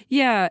face.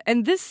 Yeah,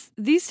 and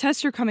these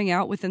tests are coming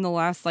out within the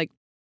last like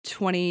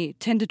 10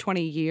 to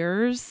 20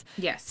 years.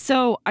 Yes.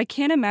 So I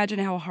can't imagine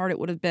how hard it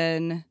would have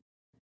been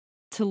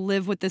to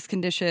live with this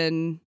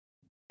condition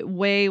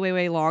way, way,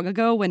 way long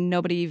ago when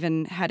nobody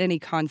even had any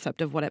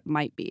concept of what it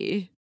might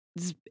be.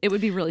 It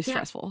would be really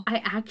stressful.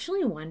 I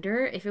actually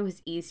wonder if it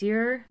was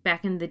easier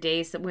back in the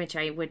days in which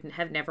I would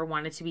have never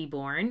wanted to be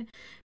born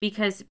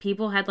because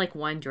people had like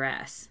one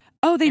dress.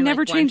 Oh, they and,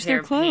 never like, changed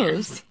their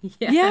clothes.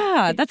 Yeah.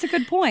 Yeah, that's a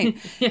good point.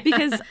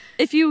 Because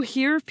if you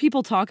hear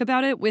people talk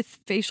about it with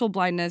facial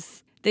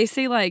blindness, they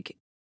say like,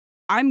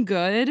 I'm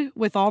good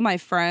with all my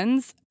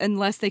friends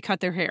unless they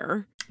cut their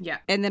hair. Yeah.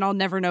 And then I'll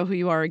never know who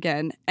you are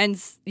again. And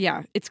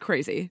yeah, it's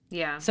crazy.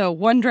 Yeah. So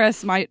one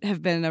dress might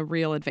have been a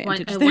real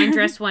advantage there. One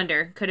dress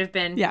wonder could have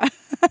been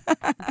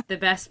the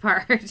best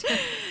part.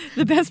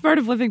 The best part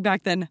of living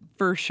back then,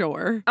 for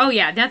sure. Oh,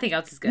 yeah. Nothing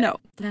else is good. No.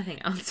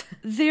 Nothing else.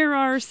 There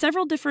are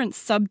several different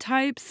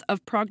subtypes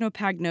of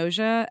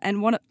prosopagnosia.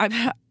 And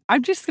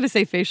I'm just going to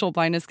say facial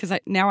blindness because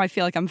now I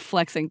feel like I'm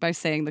flexing by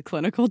saying the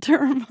clinical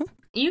term.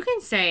 You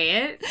can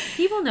say it.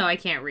 People know I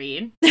can't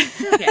read.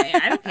 Okay,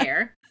 I don't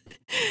care.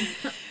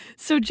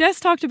 So Jess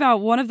talked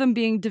about one of them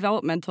being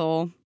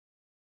developmental.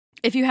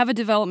 If you have a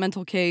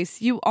developmental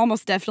case, you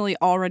almost definitely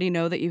already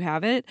know that you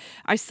have it.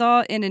 I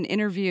saw in an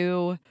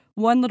interview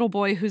one little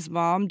boy whose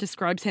mom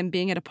describes him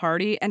being at a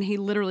party and he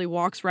literally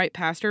walks right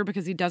past her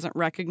because he doesn't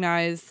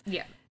recognize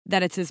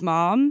that it's his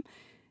mom.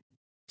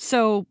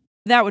 So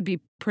that would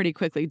be pretty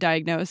quickly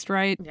diagnosed,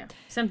 right? Yeah,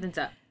 something's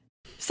up.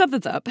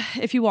 Something's up.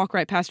 If you walk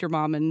right past your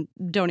mom and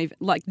don't even,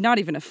 like, not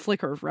even a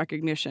flicker of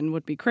recognition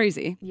would be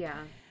crazy. Yeah.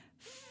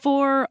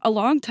 For a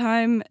long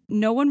time,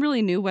 no one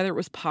really knew whether it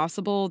was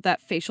possible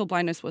that facial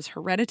blindness was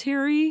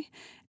hereditary.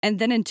 And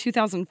then in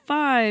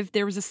 2005,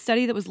 there was a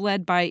study that was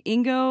led by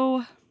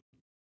Ingo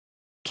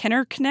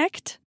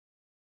Kennerknecht.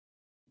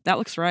 That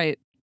looks right.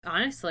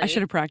 Honestly. I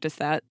should have practiced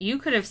that. You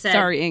could have said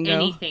Sorry, Ingo.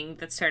 anything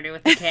that started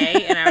with a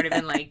K, and I would have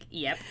been like,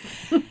 yep.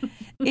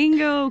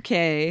 Ingo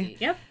K.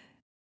 Yep.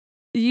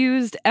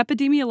 Used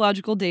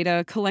epidemiological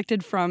data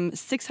collected from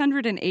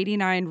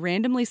 689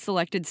 randomly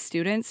selected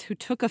students who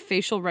took a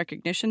facial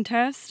recognition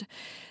test.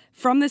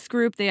 From this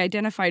group, they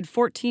identified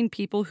 14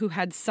 people who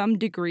had some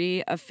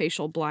degree of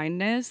facial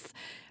blindness.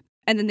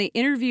 And then they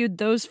interviewed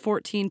those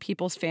 14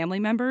 people's family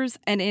members.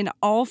 And in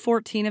all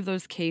 14 of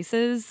those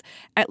cases,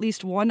 at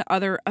least one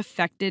other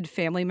affected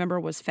family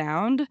member was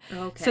found.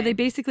 Okay. So they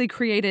basically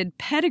created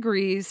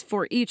pedigrees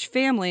for each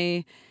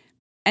family.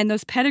 And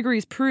those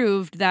pedigrees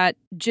proved that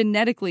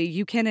genetically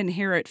you can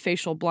inherit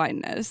facial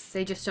blindness.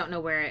 They just don't know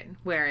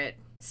where it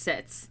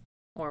sits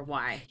or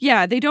why.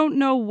 Yeah, they don't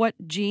know what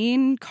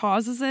gene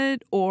causes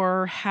it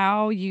or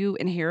how you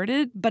inherit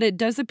it, but it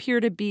does appear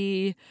to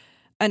be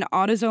an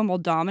autosomal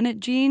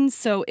dominant gene.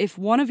 So if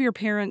one of your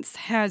parents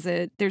has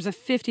it, there's a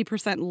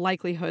 50%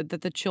 likelihood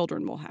that the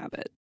children will have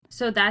it.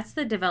 So that's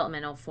the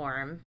developmental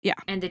form. Yeah.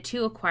 And the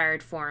 2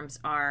 acquired forms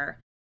are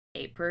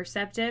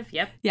aperceptive.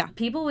 Yep. Yeah.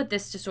 People with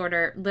this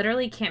disorder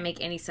literally can't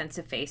make any sense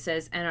of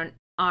faces and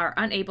are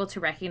unable to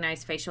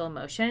recognize facial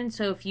emotion.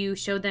 So if you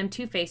show them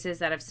 2 faces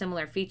that have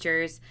similar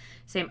features,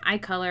 same eye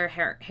color,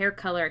 hair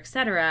color,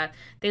 etc.,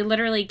 they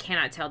literally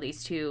cannot tell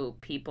these 2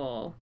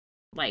 people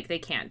Like, they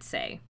can't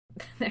say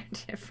they're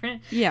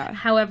different. Yeah.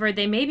 However,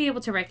 they may be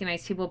able to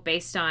recognize people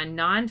based on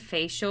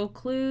non-facial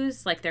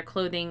clues, like their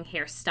clothing,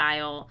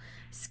 hairstyle,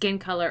 skin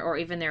color, or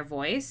even their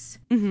voice.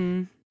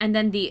 Mm-hmm. And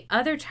then the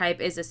other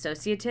type is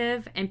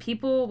associative, and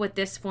people with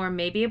this form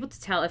may be able to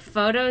tell if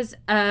photos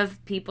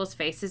of people's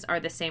faces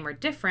are the same or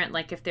different.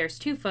 Like if there's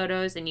two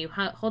photos and you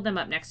hold them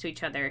up next to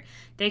each other,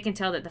 they can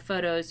tell that the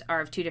photos are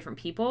of two different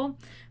people.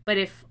 But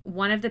if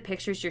one of the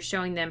pictures you're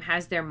showing them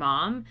has their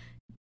mom,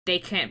 they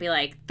can't be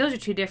like, those are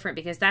two different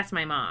because that's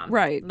my mom.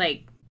 Right.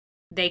 Like,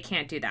 they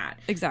can't do that.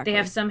 Exactly. They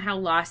have somehow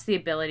lost the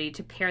ability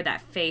to pair that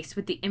face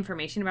with the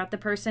information about the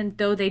person,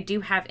 though they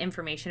do have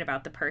information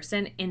about the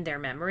person in their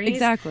memories.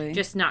 Exactly.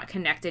 Just not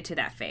connected to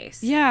that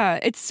face. Yeah,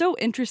 it's so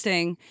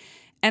interesting.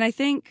 And I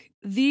think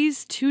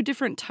these two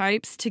different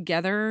types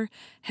together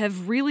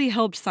have really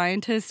helped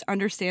scientists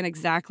understand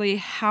exactly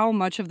how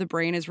much of the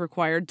brain is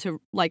required to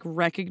like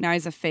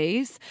recognize a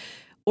face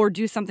or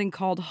do something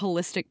called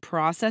holistic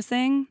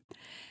processing.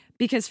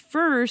 Because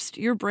first,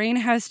 your brain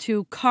has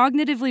to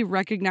cognitively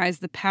recognize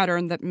the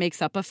pattern that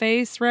makes up a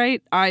face,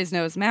 right? Eyes,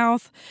 nose,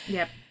 mouth.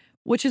 Yep.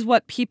 Which is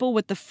what people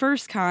with the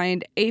first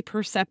kind,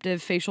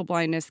 aperceptive facial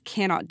blindness,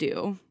 cannot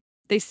do.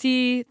 They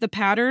see the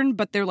pattern,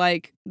 but they're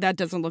like, that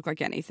doesn't look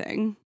like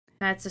anything.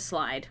 That's a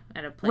slide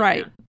at a playground.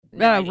 Right.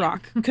 No idea.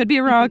 Rock. Could be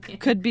a rock.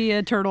 Could be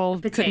a turtle.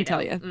 Potato. Couldn't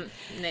tell you.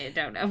 I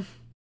don't know.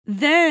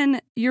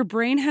 Then your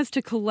brain has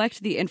to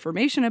collect the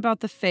information about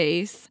the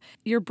face.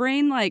 Your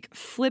brain like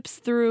flips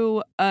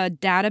through a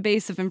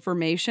database of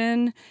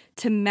information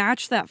to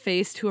match that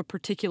face to a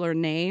particular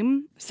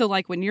name. So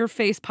like when your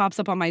face pops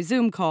up on my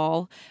Zoom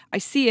call, I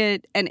see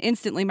it and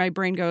instantly my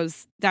brain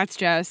goes, that's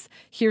Jess.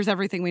 Here's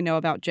everything we know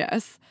about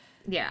Jess.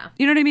 Yeah.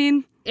 You know what I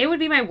mean? It would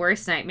be my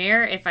worst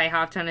nightmare if I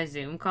hopped on a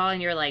Zoom call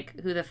and you're like,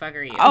 who the fuck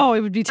are you? Oh,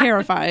 it would be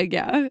terrifying.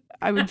 Yeah.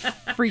 I would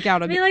freak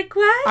out. I'd be like,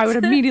 what? I would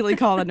immediately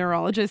call a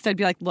neurologist. I'd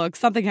be like, look,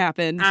 something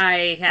happened.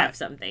 I have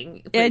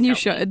something. Please and you help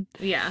should.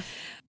 me. Yeah.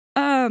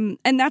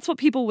 And that's what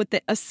people with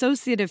the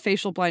associative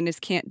facial blindness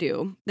can't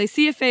do. They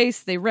see a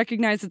face, they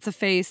recognize it's a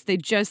face, they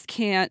just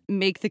can't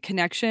make the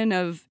connection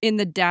of in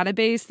the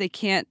database, they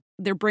can't,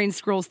 their brain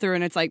scrolls through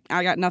and it's like,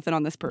 I got nothing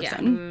on this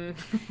person.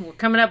 Yeah. We're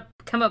come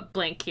up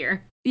blank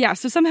here. Yeah,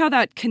 so somehow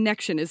that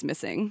connection is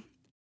missing.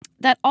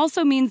 That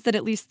also means that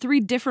at least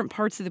 3 different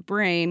parts of the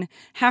brain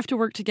have to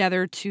work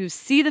together to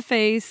see the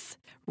face,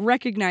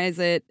 recognize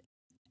it,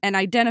 and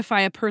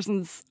identify a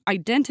person's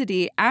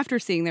identity after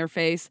seeing their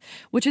face,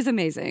 which is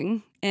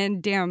amazing.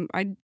 And damn,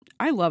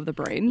 I love the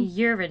brain.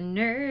 You're a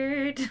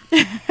nerd.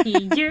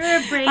 You're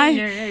a brain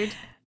nerd.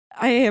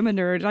 I am a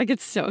nerd. I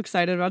get so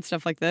excited about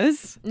stuff like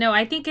this. No,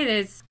 I think it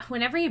is.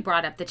 Whenever you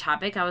brought up the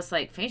topic, I was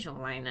like, facial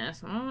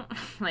blindness.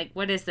 Like,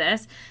 what is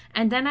this?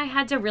 And then I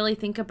had to really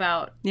think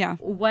about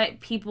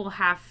what people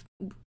have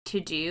to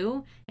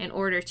do in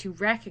order to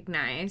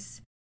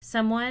recognize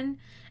someone.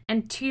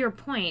 And to your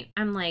point,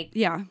 I'm like,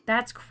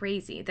 that's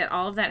crazy that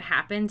all of that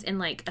happens in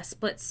like a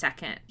split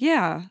second.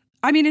 Yeah.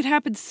 I mean, it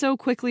happens so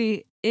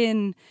quickly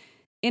in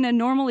a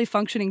normally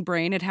functioning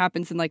brain. It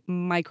happens in like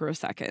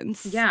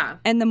microseconds. Yeah.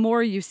 And the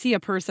more you see a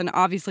person,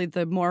 obviously,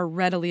 the more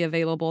readily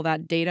available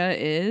that data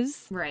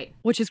is. Right.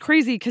 Which is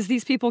crazy because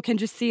these people can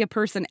just see a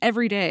person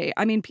every day.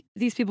 I mean,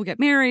 these people get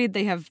married,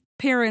 they have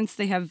parents,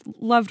 they have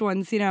loved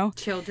ones, you know.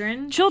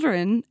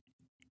 Children.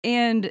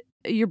 And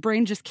your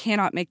brain just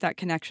cannot make that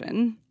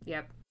connection.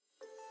 Yep.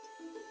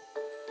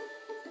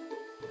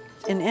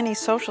 In any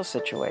social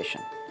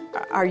situation,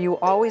 are you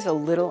always a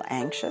little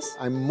anxious?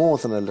 I'm more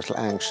than a little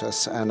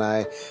anxious, and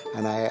I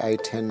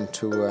tend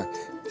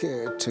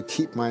to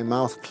keep my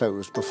mouth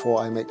closed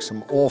before I make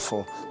some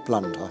awful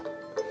blunder.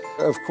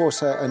 Of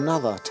course,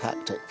 another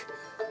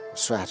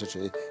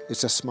strategy is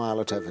to smile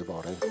at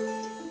everybody.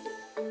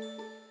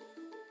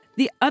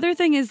 The other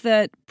thing is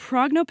that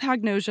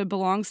prognopagnosia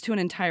belongs to an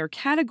entire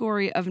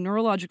category of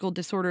neurological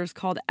disorders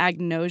called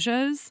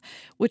agnosias,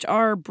 which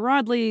are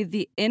broadly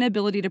the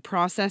inability to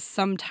process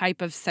some type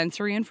of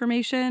sensory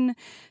information.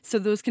 So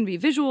those can be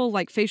visual,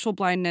 like facial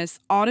blindness,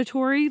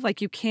 auditory,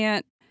 like you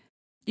can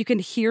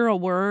hear a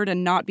word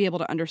and not be able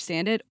to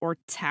understand it, or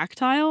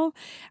tactile.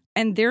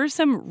 And there are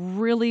some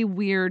really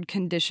weird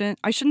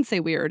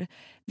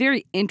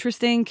very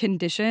interesting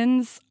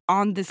conditions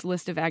on this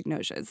list of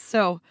agnosias.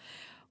 So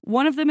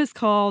one of them is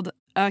called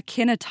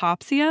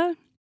kinetopsia,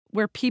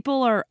 where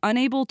people are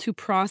unable to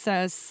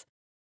process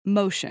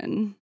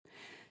motion.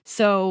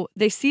 So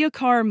they see a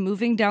car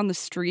moving down the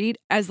street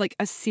as like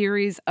a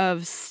series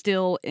of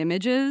still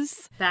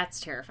images. That's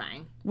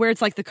terrifying. Where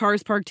it's like the car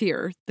is parked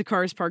here, the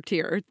car is parked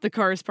here, the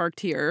car is parked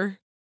here,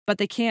 but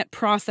they can't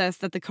process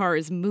that the car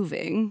is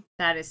moving.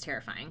 That is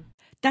terrifying.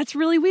 That's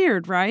really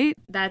weird, right?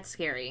 That's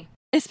scary.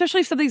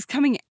 Especially if something's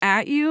coming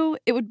at you,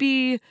 it would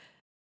be...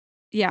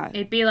 Yeah.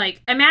 It'd be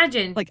like,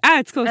 imagine. Like,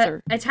 it's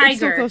closer. A tiger. It's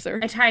so closer.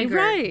 A tiger.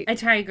 Right. A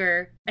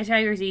tiger. A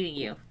tiger's eating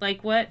you.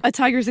 Like, what? A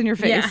tiger's in your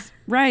face. Yeah.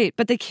 Right.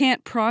 But they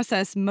can't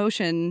process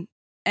motion,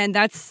 and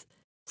that's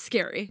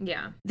scary.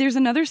 Yeah. There's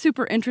another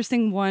super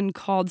interesting one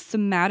called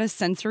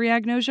somatosensory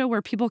agnosia,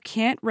 where people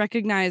can't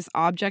recognize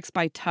objects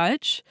by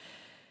touch.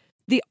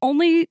 The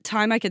only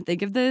time I can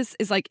think of this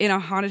is like in a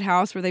haunted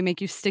house where they make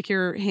you stick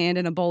your hand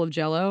in a bowl of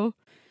Jell-O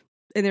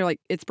and they're like,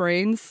 it's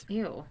brains.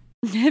 Ew.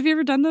 Have you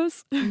ever done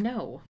those?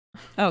 No.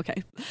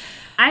 Okay.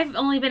 I've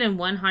only been in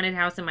one haunted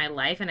house in my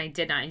life, and I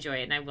did not enjoy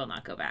it, and I will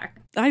not go back.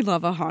 I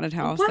love a haunted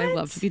house. What? I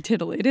love to be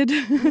titillated.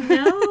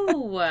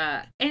 No.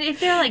 And if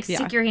they're like, stick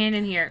Yeah. your hand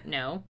in here,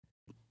 no.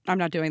 I'm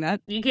not doing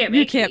that. You can't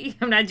make me.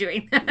 I'm not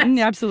doing that.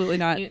 Absolutely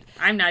not.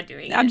 I'm not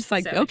doing it. I'm just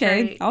like, So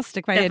okay, try I'll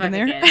stick my the hand in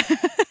fuck there.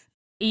 again.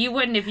 You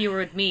wouldn't if you were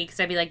with me, because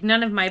I'd be like,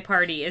 none of my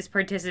party is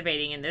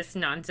participating in this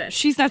nonsense.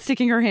 She's not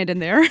sticking her hand in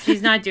there.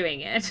 She's not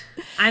doing it.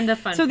 I'm the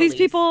fun So police. these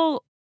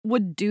people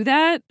would do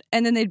that,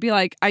 and then they'd be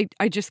like,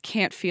 I just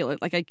can't feel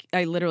it. Like,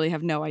 I literally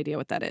have no idea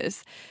what that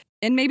is.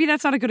 And maybe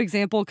that's not a good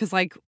example because,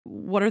 like,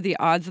 what are the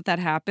odds that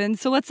happens?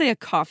 So let's say a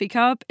coffee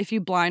cup, if you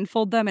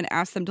blindfold them and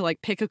ask them to,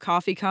 like, pick a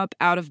coffee cup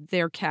out of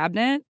their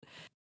cabinet,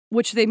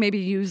 which they maybe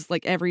use,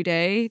 like, every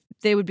day,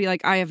 they would be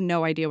like, I have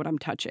no idea what I'm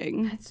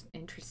touching. That's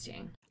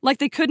interesting. Like,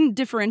 they couldn't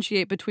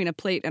differentiate between a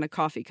plate and a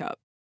coffee cup.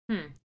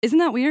 Isn't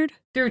that weird?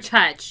 Through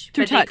touch.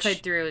 Through but touch. They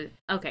could through...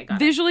 Okay, got it.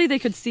 Visually, they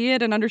could see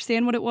it and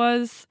understand what it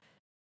was,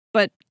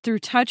 but through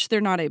touch,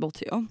 they're not able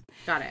to.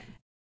 Got it.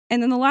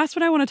 And then the last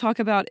one I want to talk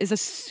about is a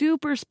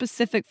super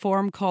specific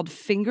form called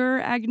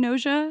finger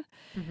agnosia,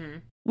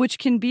 which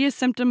can be a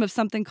symptom of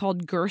something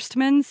called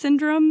Gerstmann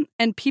syndrome.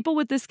 And people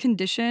with this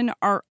condition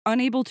are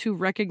unable to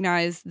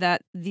recognize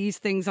that these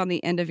things on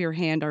the end of your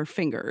hand are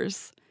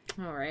fingers.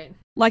 All right.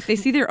 Like they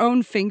see their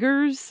own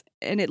fingers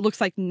and it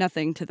looks like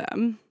nothing to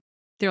them.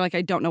 They're like,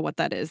 I don't know what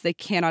that is. They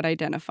cannot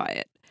identify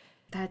it.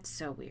 That's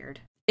so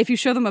weird. If you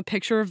show them a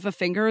picture of a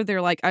finger,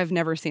 they're like, I've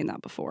never seen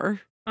that before.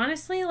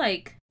 Honestly,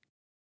 like,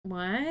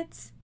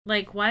 what?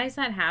 Like, why is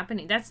that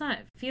happening? That's not...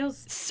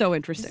 Feels... So It's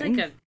interesting.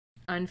 like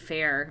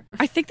unfair.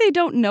 I think they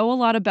don't know a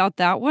lot about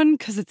that one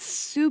because it's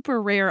super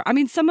rare. I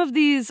mean, some of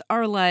these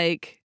are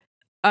like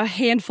a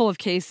handful of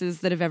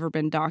cases that have ever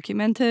been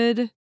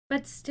documented.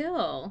 But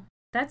still,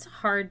 that's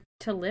hard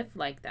to live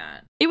like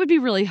that. It would be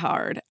really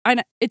hard.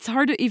 And it's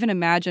hard to even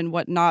imagine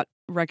what not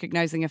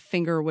recognizing a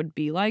finger would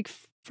be like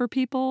for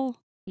people.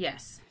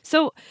 Yes.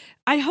 So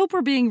I hope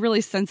we're being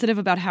really sensitive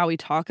about how we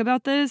talk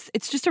about this.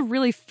 It's just a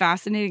really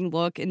fascinating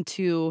look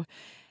into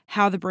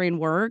how the brain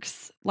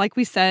works. Like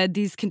we said,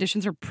 these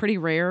conditions are pretty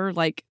rare.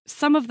 Like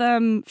some of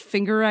them,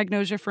 finger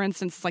agnosia, for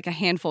instance, is like a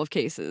handful of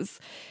cases.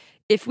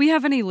 If we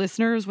have any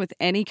listeners with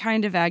any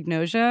kind of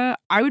agnosia,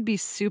 I would be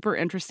super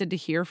interested to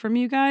hear from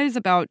you guys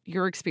about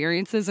your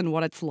experiences and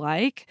what it's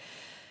like.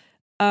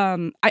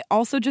 I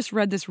also just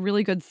read this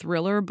really good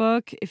thriller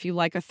book, if you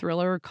like a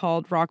thriller,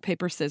 called Rock,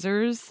 Paper,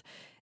 Scissors.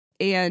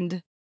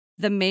 And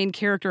the main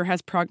character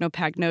has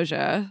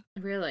prosopagnosia.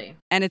 Really?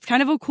 And it's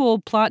kind of a cool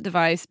plot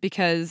device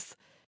because,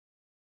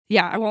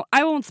 yeah,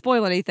 I won't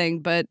spoil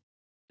anything, but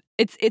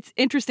it's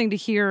interesting to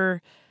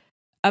hear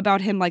about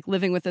him like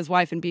living with his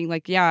wife and being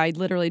like, yeah, I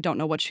literally don't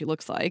know what she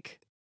looks like.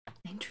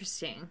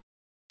 Interesting.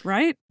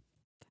 Right?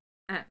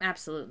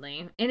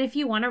 Absolutely. And if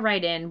you want to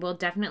write in, we'll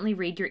definitely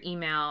read your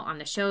email on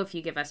the show if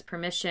you give us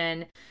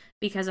permission,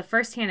 because a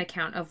firsthand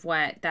account of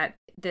what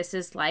this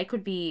is like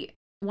would be,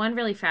 one,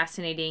 really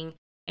fascinating,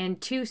 and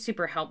two,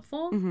 super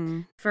helpful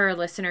for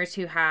listeners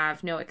who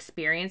have no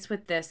experience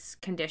with this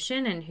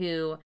condition and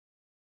who,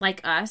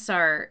 like us,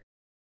 are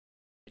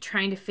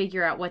trying to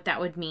figure out what that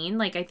would mean.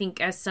 Like, I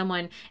think as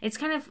someone, it's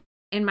kind of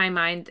in my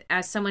mind,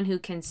 as someone who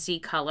can see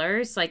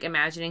colors, like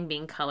imagining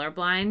being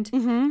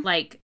colorblind,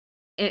 like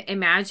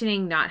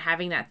imagining not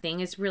having that thing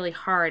is really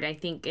hard. I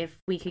think if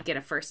we could get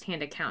a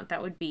firsthand account,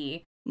 that would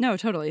be... No,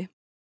 totally.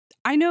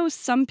 I know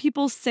some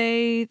people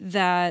say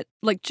that,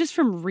 like, just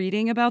from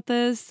reading about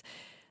this,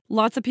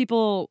 lots of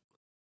people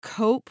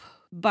cope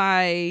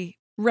by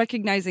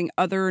recognizing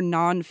other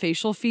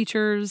non-facial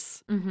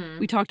features.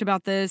 We talked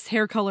about this: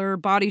 hair color,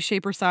 body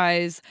shape or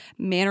size,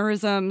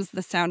 mannerisms,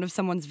 the sound of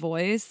someone's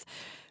voice.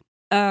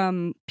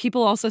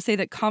 People also say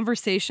that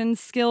conversation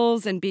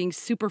skills and being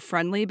super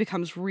friendly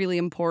becomes really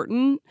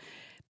important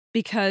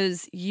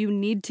because you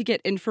need to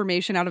get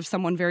information out of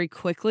someone very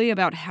quickly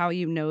about how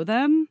you know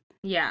them.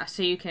 Yeah,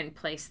 so you can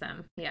place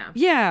them. Yeah.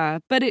 Yeah,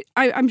 but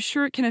I'm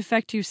sure it can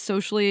affect you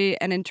socially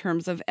and in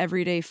terms of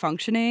everyday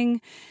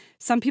functioning.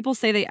 Some people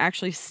say they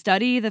actually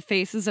study the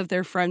faces of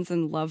their friends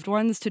and loved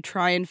ones to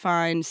try and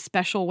find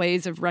special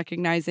ways of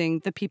recognizing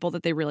the people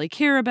that they really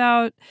care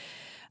about.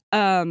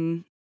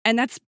 And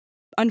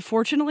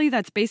unfortunately,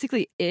 that's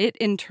basically it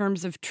in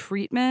terms of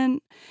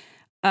treatment.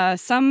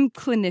 Some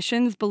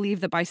clinicians believe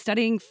that by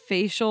studying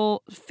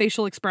facial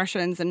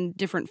expressions and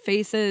different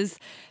faces,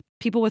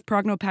 people with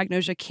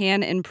prosopagnosia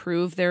can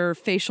improve their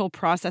facial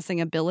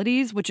processing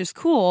abilities, which is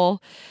cool,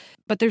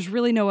 but there's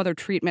really no other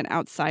treatment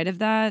outside of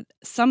that.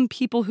 Some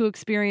people who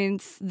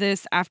experience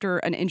this after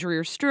an injury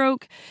or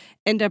stroke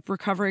end up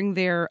recovering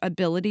their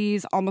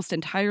abilities almost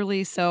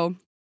entirely. So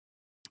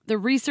the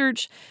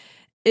research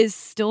is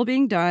still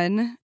being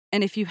done.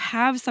 And if you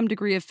have some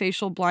degree of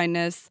facial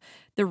blindness,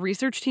 the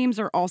research teams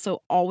are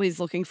also always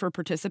looking for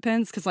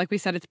participants because, like we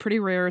said, it's pretty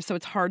rare. So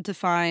it's hard to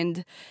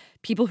find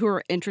people who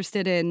are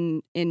interested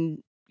in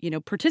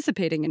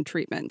participating in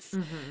treatments.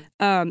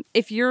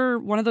 If you're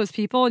one of those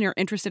people and you're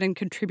interested in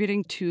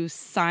contributing to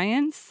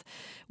science,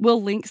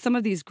 we'll link some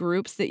of these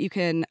groups that you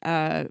can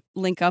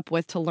link up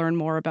with to learn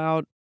more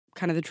about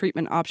kind of the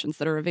treatment options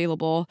that are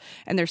available.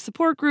 And there's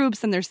support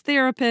groups and there's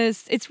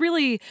therapists.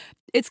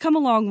 It's come a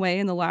long way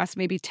in the last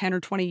maybe 10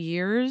 or 20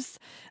 years,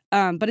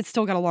 but it's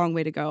still got a long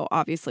way to go,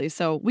 obviously.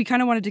 So we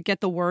kind of wanted to get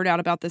the word out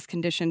about this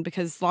condition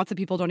because lots of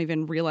people don't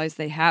even realize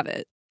they have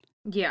it.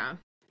 Yeah.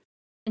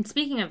 And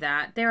speaking of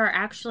that, there are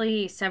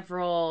actually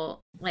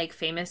several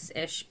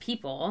famous-ish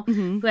people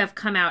who have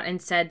come out and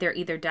said they're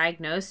either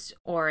diagnosed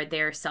or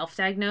they're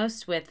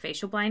self-diagnosed with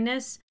facial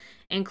blindness,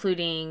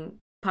 including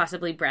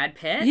possibly Brad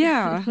Pitt,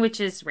 which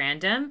is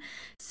random.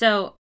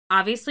 So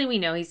obviously we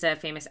know he's a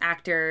famous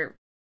actor.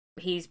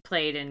 He's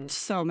played in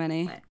so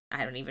many.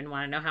 I don't even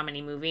want to know how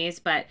many movies,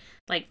 but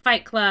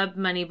Fight Club,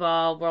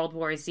 Moneyball, World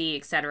War Z,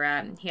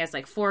 etc. He has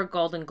 4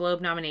 Golden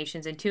Globe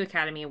nominations and 2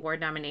 Academy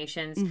Award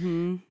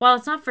nominations. While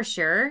it's not for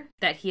sure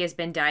that he has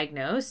been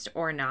diagnosed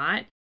or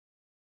not,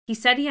 he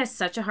said he has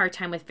such a hard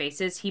time with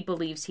faces, he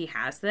believes he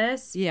has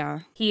this.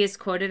 Yeah. He is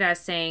quoted as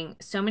saying,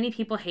 "So many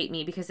people hate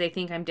me because they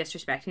think I'm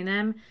disrespecting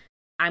them.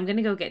 I'm going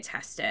to go get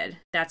tested.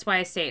 That's why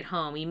I stay at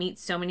home. You meet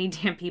so many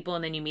damn people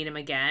and then you meet him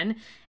again."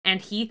 And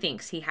he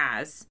thinks he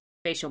has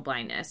facial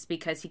blindness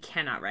because he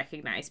cannot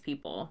recognize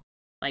people,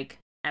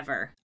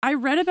 ever. I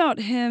read about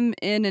him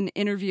in an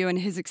interview and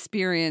his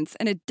experience,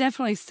 and it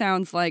definitely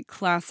sounds like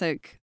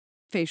classic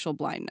facial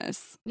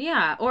blindness.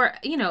 Yeah, or,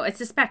 it's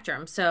a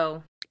spectrum,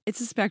 so... It's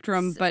a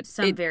spectrum, but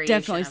it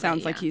definitely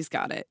sounds like he's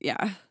got it,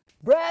 yeah.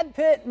 Brad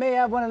Pitt may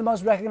have one of the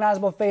most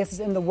recognizable faces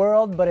in the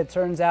world, but it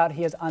turns out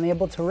he is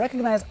unable to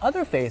recognize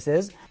other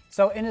faces.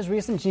 So in his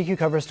recent GQ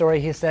cover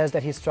story, he says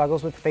that he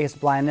struggles with face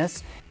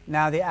blindness.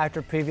 Now, the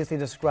actor previously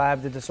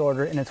described the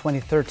disorder in a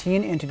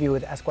 2013 interview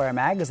with Esquire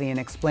magazine,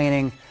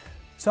 explaining,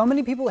 "So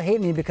many people hate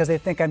me because they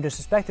think I'm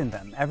disrespecting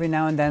them. Every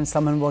now and then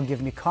someone will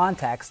give me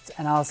context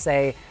and I'll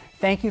say,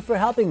 'Thank you for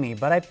helping me,'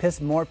 but I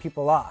piss more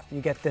people off. You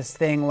get this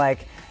thing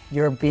like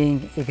you're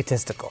being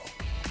egotistical."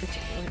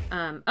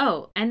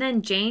 And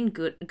then Jane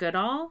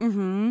Goodall,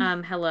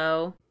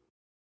 hello,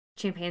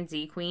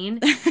 chimpanzee queen,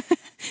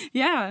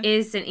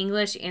 is an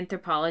English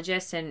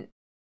anthropologist and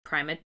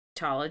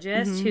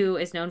primatologist who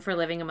is known for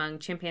living among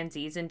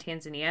chimpanzees in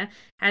Tanzania,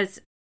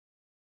 has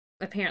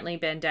apparently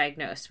been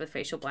diagnosed with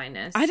facial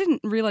blindness. I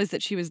didn't realize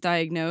that she was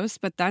diagnosed,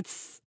 but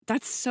that's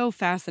so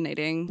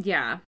fascinating.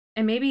 Yeah.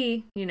 And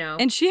maybe,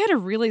 And she had a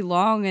really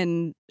long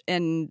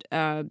and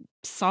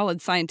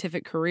solid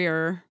scientific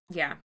career.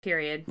 Yeah,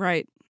 period.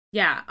 Right.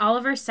 Yeah,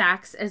 Oliver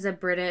Sacks is a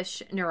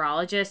British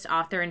neurologist,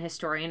 author, and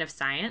historian of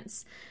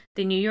science.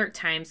 The New York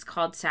Times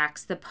called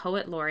Sacks the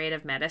poet laureate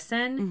of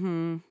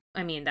medicine.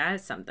 I mean, that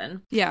is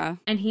something. Yeah.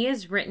 And he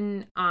has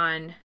written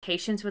on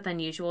patients with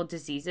unusual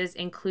diseases,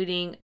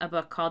 including a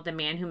book called The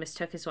Man Who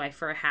Mistook His Wife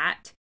for a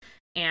Hat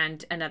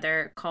and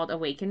another called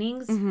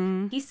Awakenings.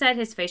 He said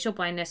his facial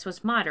blindness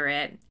was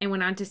moderate and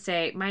went on to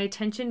say, "My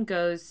attention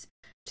goes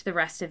to the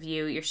rest of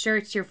you, your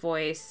shirts, your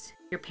voice,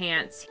 your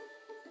pants."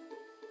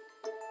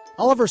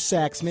 Oliver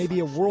Sacks may be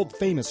a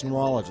world-famous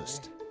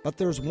neurologist, but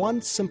there's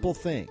one simple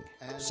thing,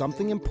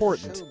 something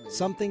important,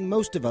 something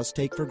most of us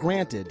take for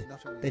granted,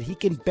 that he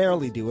can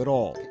barely do at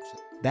all.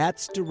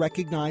 That's to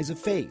recognize a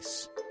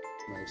face.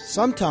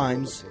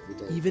 Sometimes,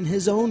 even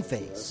his own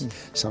face.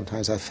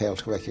 Sometimes I fail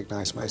to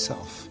recognize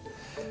myself.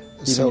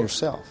 Even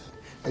yourself?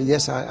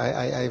 Yes,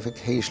 I've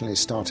occasionally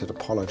started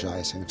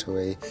apologizing to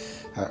a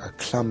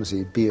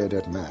clumsy,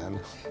 bearded man,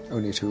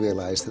 only to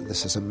realize that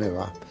this is a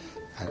mirror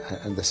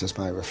and this is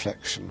my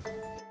reflection.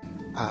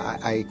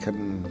 I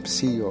can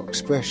see your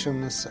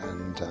expressions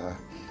and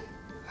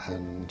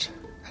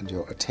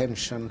your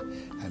attention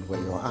and where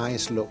your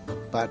eyes look,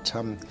 but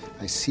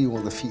I see all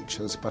the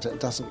features, but it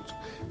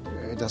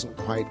doesn't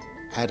quite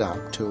add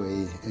up to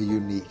a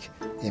unique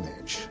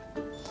image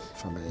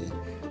for me.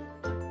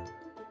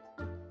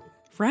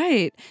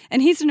 Right.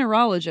 And he's a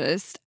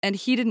neurologist, and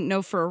he didn't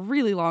know for a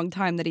really long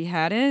time that he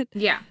had it.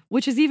 Yeah.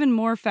 Which is even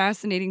more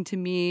fascinating to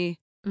me.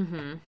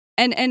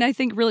 And I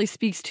think really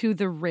speaks to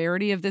the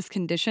rarity of this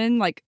condition.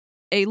 Like,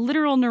 a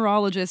literal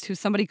neurologist who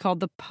somebody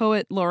called the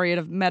poet laureate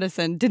of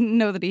medicine didn't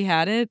know that he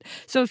had it.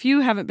 So if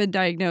you haven't been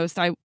diagnosed,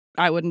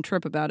 I wouldn't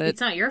trip about it.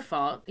 It's not your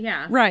fault.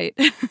 Yeah. Right.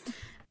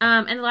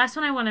 And the last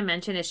one I want to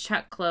mention is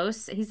Chuck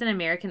Close. He's an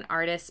American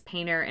artist,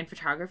 painter, and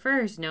photographer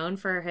who's known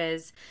for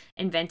his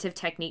inventive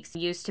techniques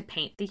used to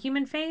paint the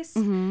human face.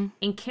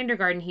 In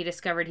kindergarten, he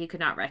discovered he could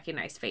not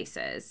recognize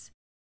faces.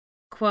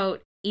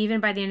 Quote, "Even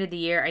by the end of the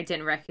year, I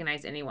didn't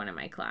recognize anyone in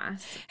my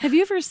class." Have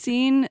you ever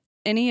seen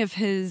any of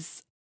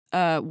his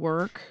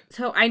work?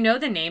 So I know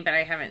the name, but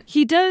I haven't.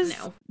 He does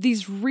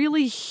these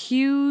really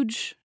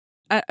huge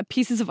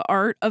pieces of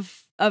art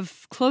of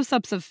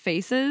close-ups of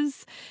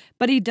faces,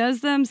 but he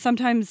does them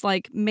sometimes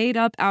made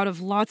up out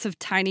of lots of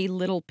tiny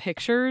little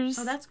pictures.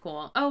 Oh, that's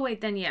cool. Oh,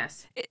 wait, then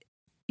yes.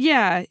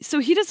 Yeah, so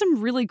he does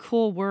some really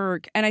cool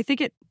work, and I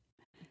think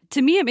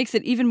to me, it makes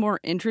it even more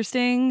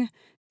interesting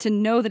to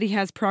know that he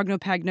has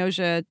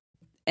prosopagnosia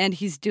and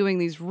he's doing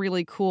these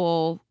really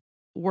cool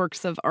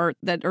works of art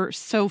that are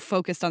so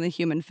focused on the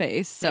human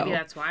face. So Maybe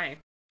that's why.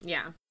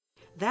 Yeah.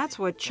 That's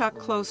what Chuck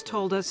Close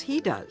told us he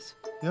does.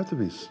 You have to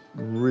be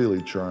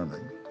really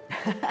charming.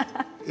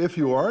 If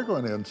you are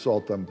going to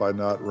insult them by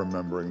not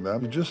remembering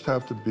them, you just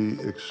have to be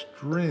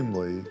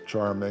extremely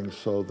charming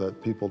so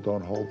that people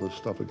don't hold this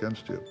stuff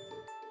against you.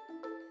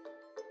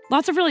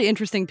 Lots of really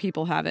interesting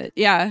people have it.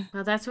 Yeah.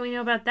 Well, that's what we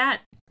know about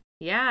that.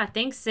 Yeah.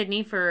 Thanks,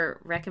 Sydney,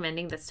 for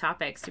recommending this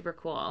topic. Super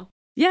cool.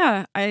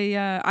 Yeah,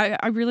 I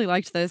really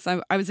liked this.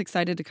 I was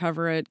excited to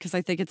cover it because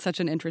I think it's such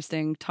an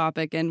interesting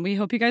topic, and we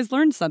hope you guys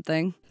learned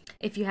something.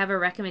 If you have a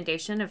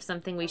recommendation of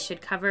something we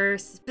should cover,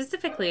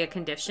 specifically a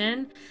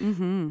condition,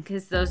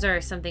 because those are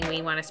something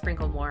we want to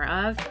sprinkle more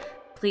of,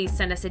 please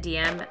send us a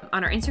DM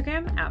on our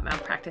Instagram at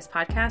Malpractice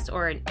Podcast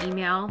or an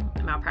email,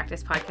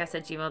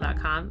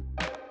 malpracticepodcast@gmail.com.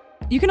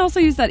 You can also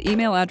use that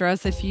email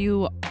address if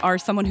you are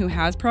someone who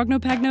has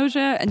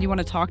prosopagnosia and you want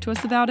to talk to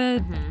us about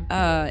it.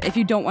 If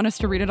you don't want us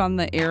to read it on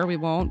the air, we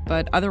won't.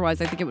 But otherwise,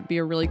 I think it would be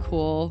a really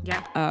cool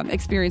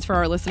experience for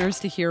our listeners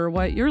to hear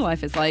what your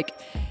life is like.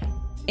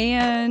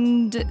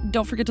 And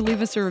don't forget to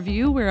leave us a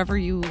review wherever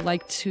you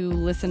like to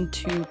listen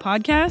to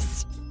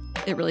podcasts.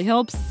 It really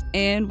helps.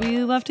 And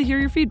we love to hear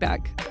your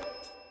feedback.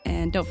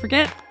 And don't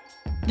forget,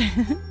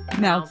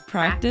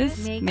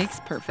 malpractice makes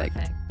perfect.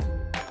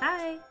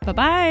 Bye.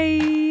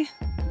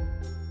 Bye-bye.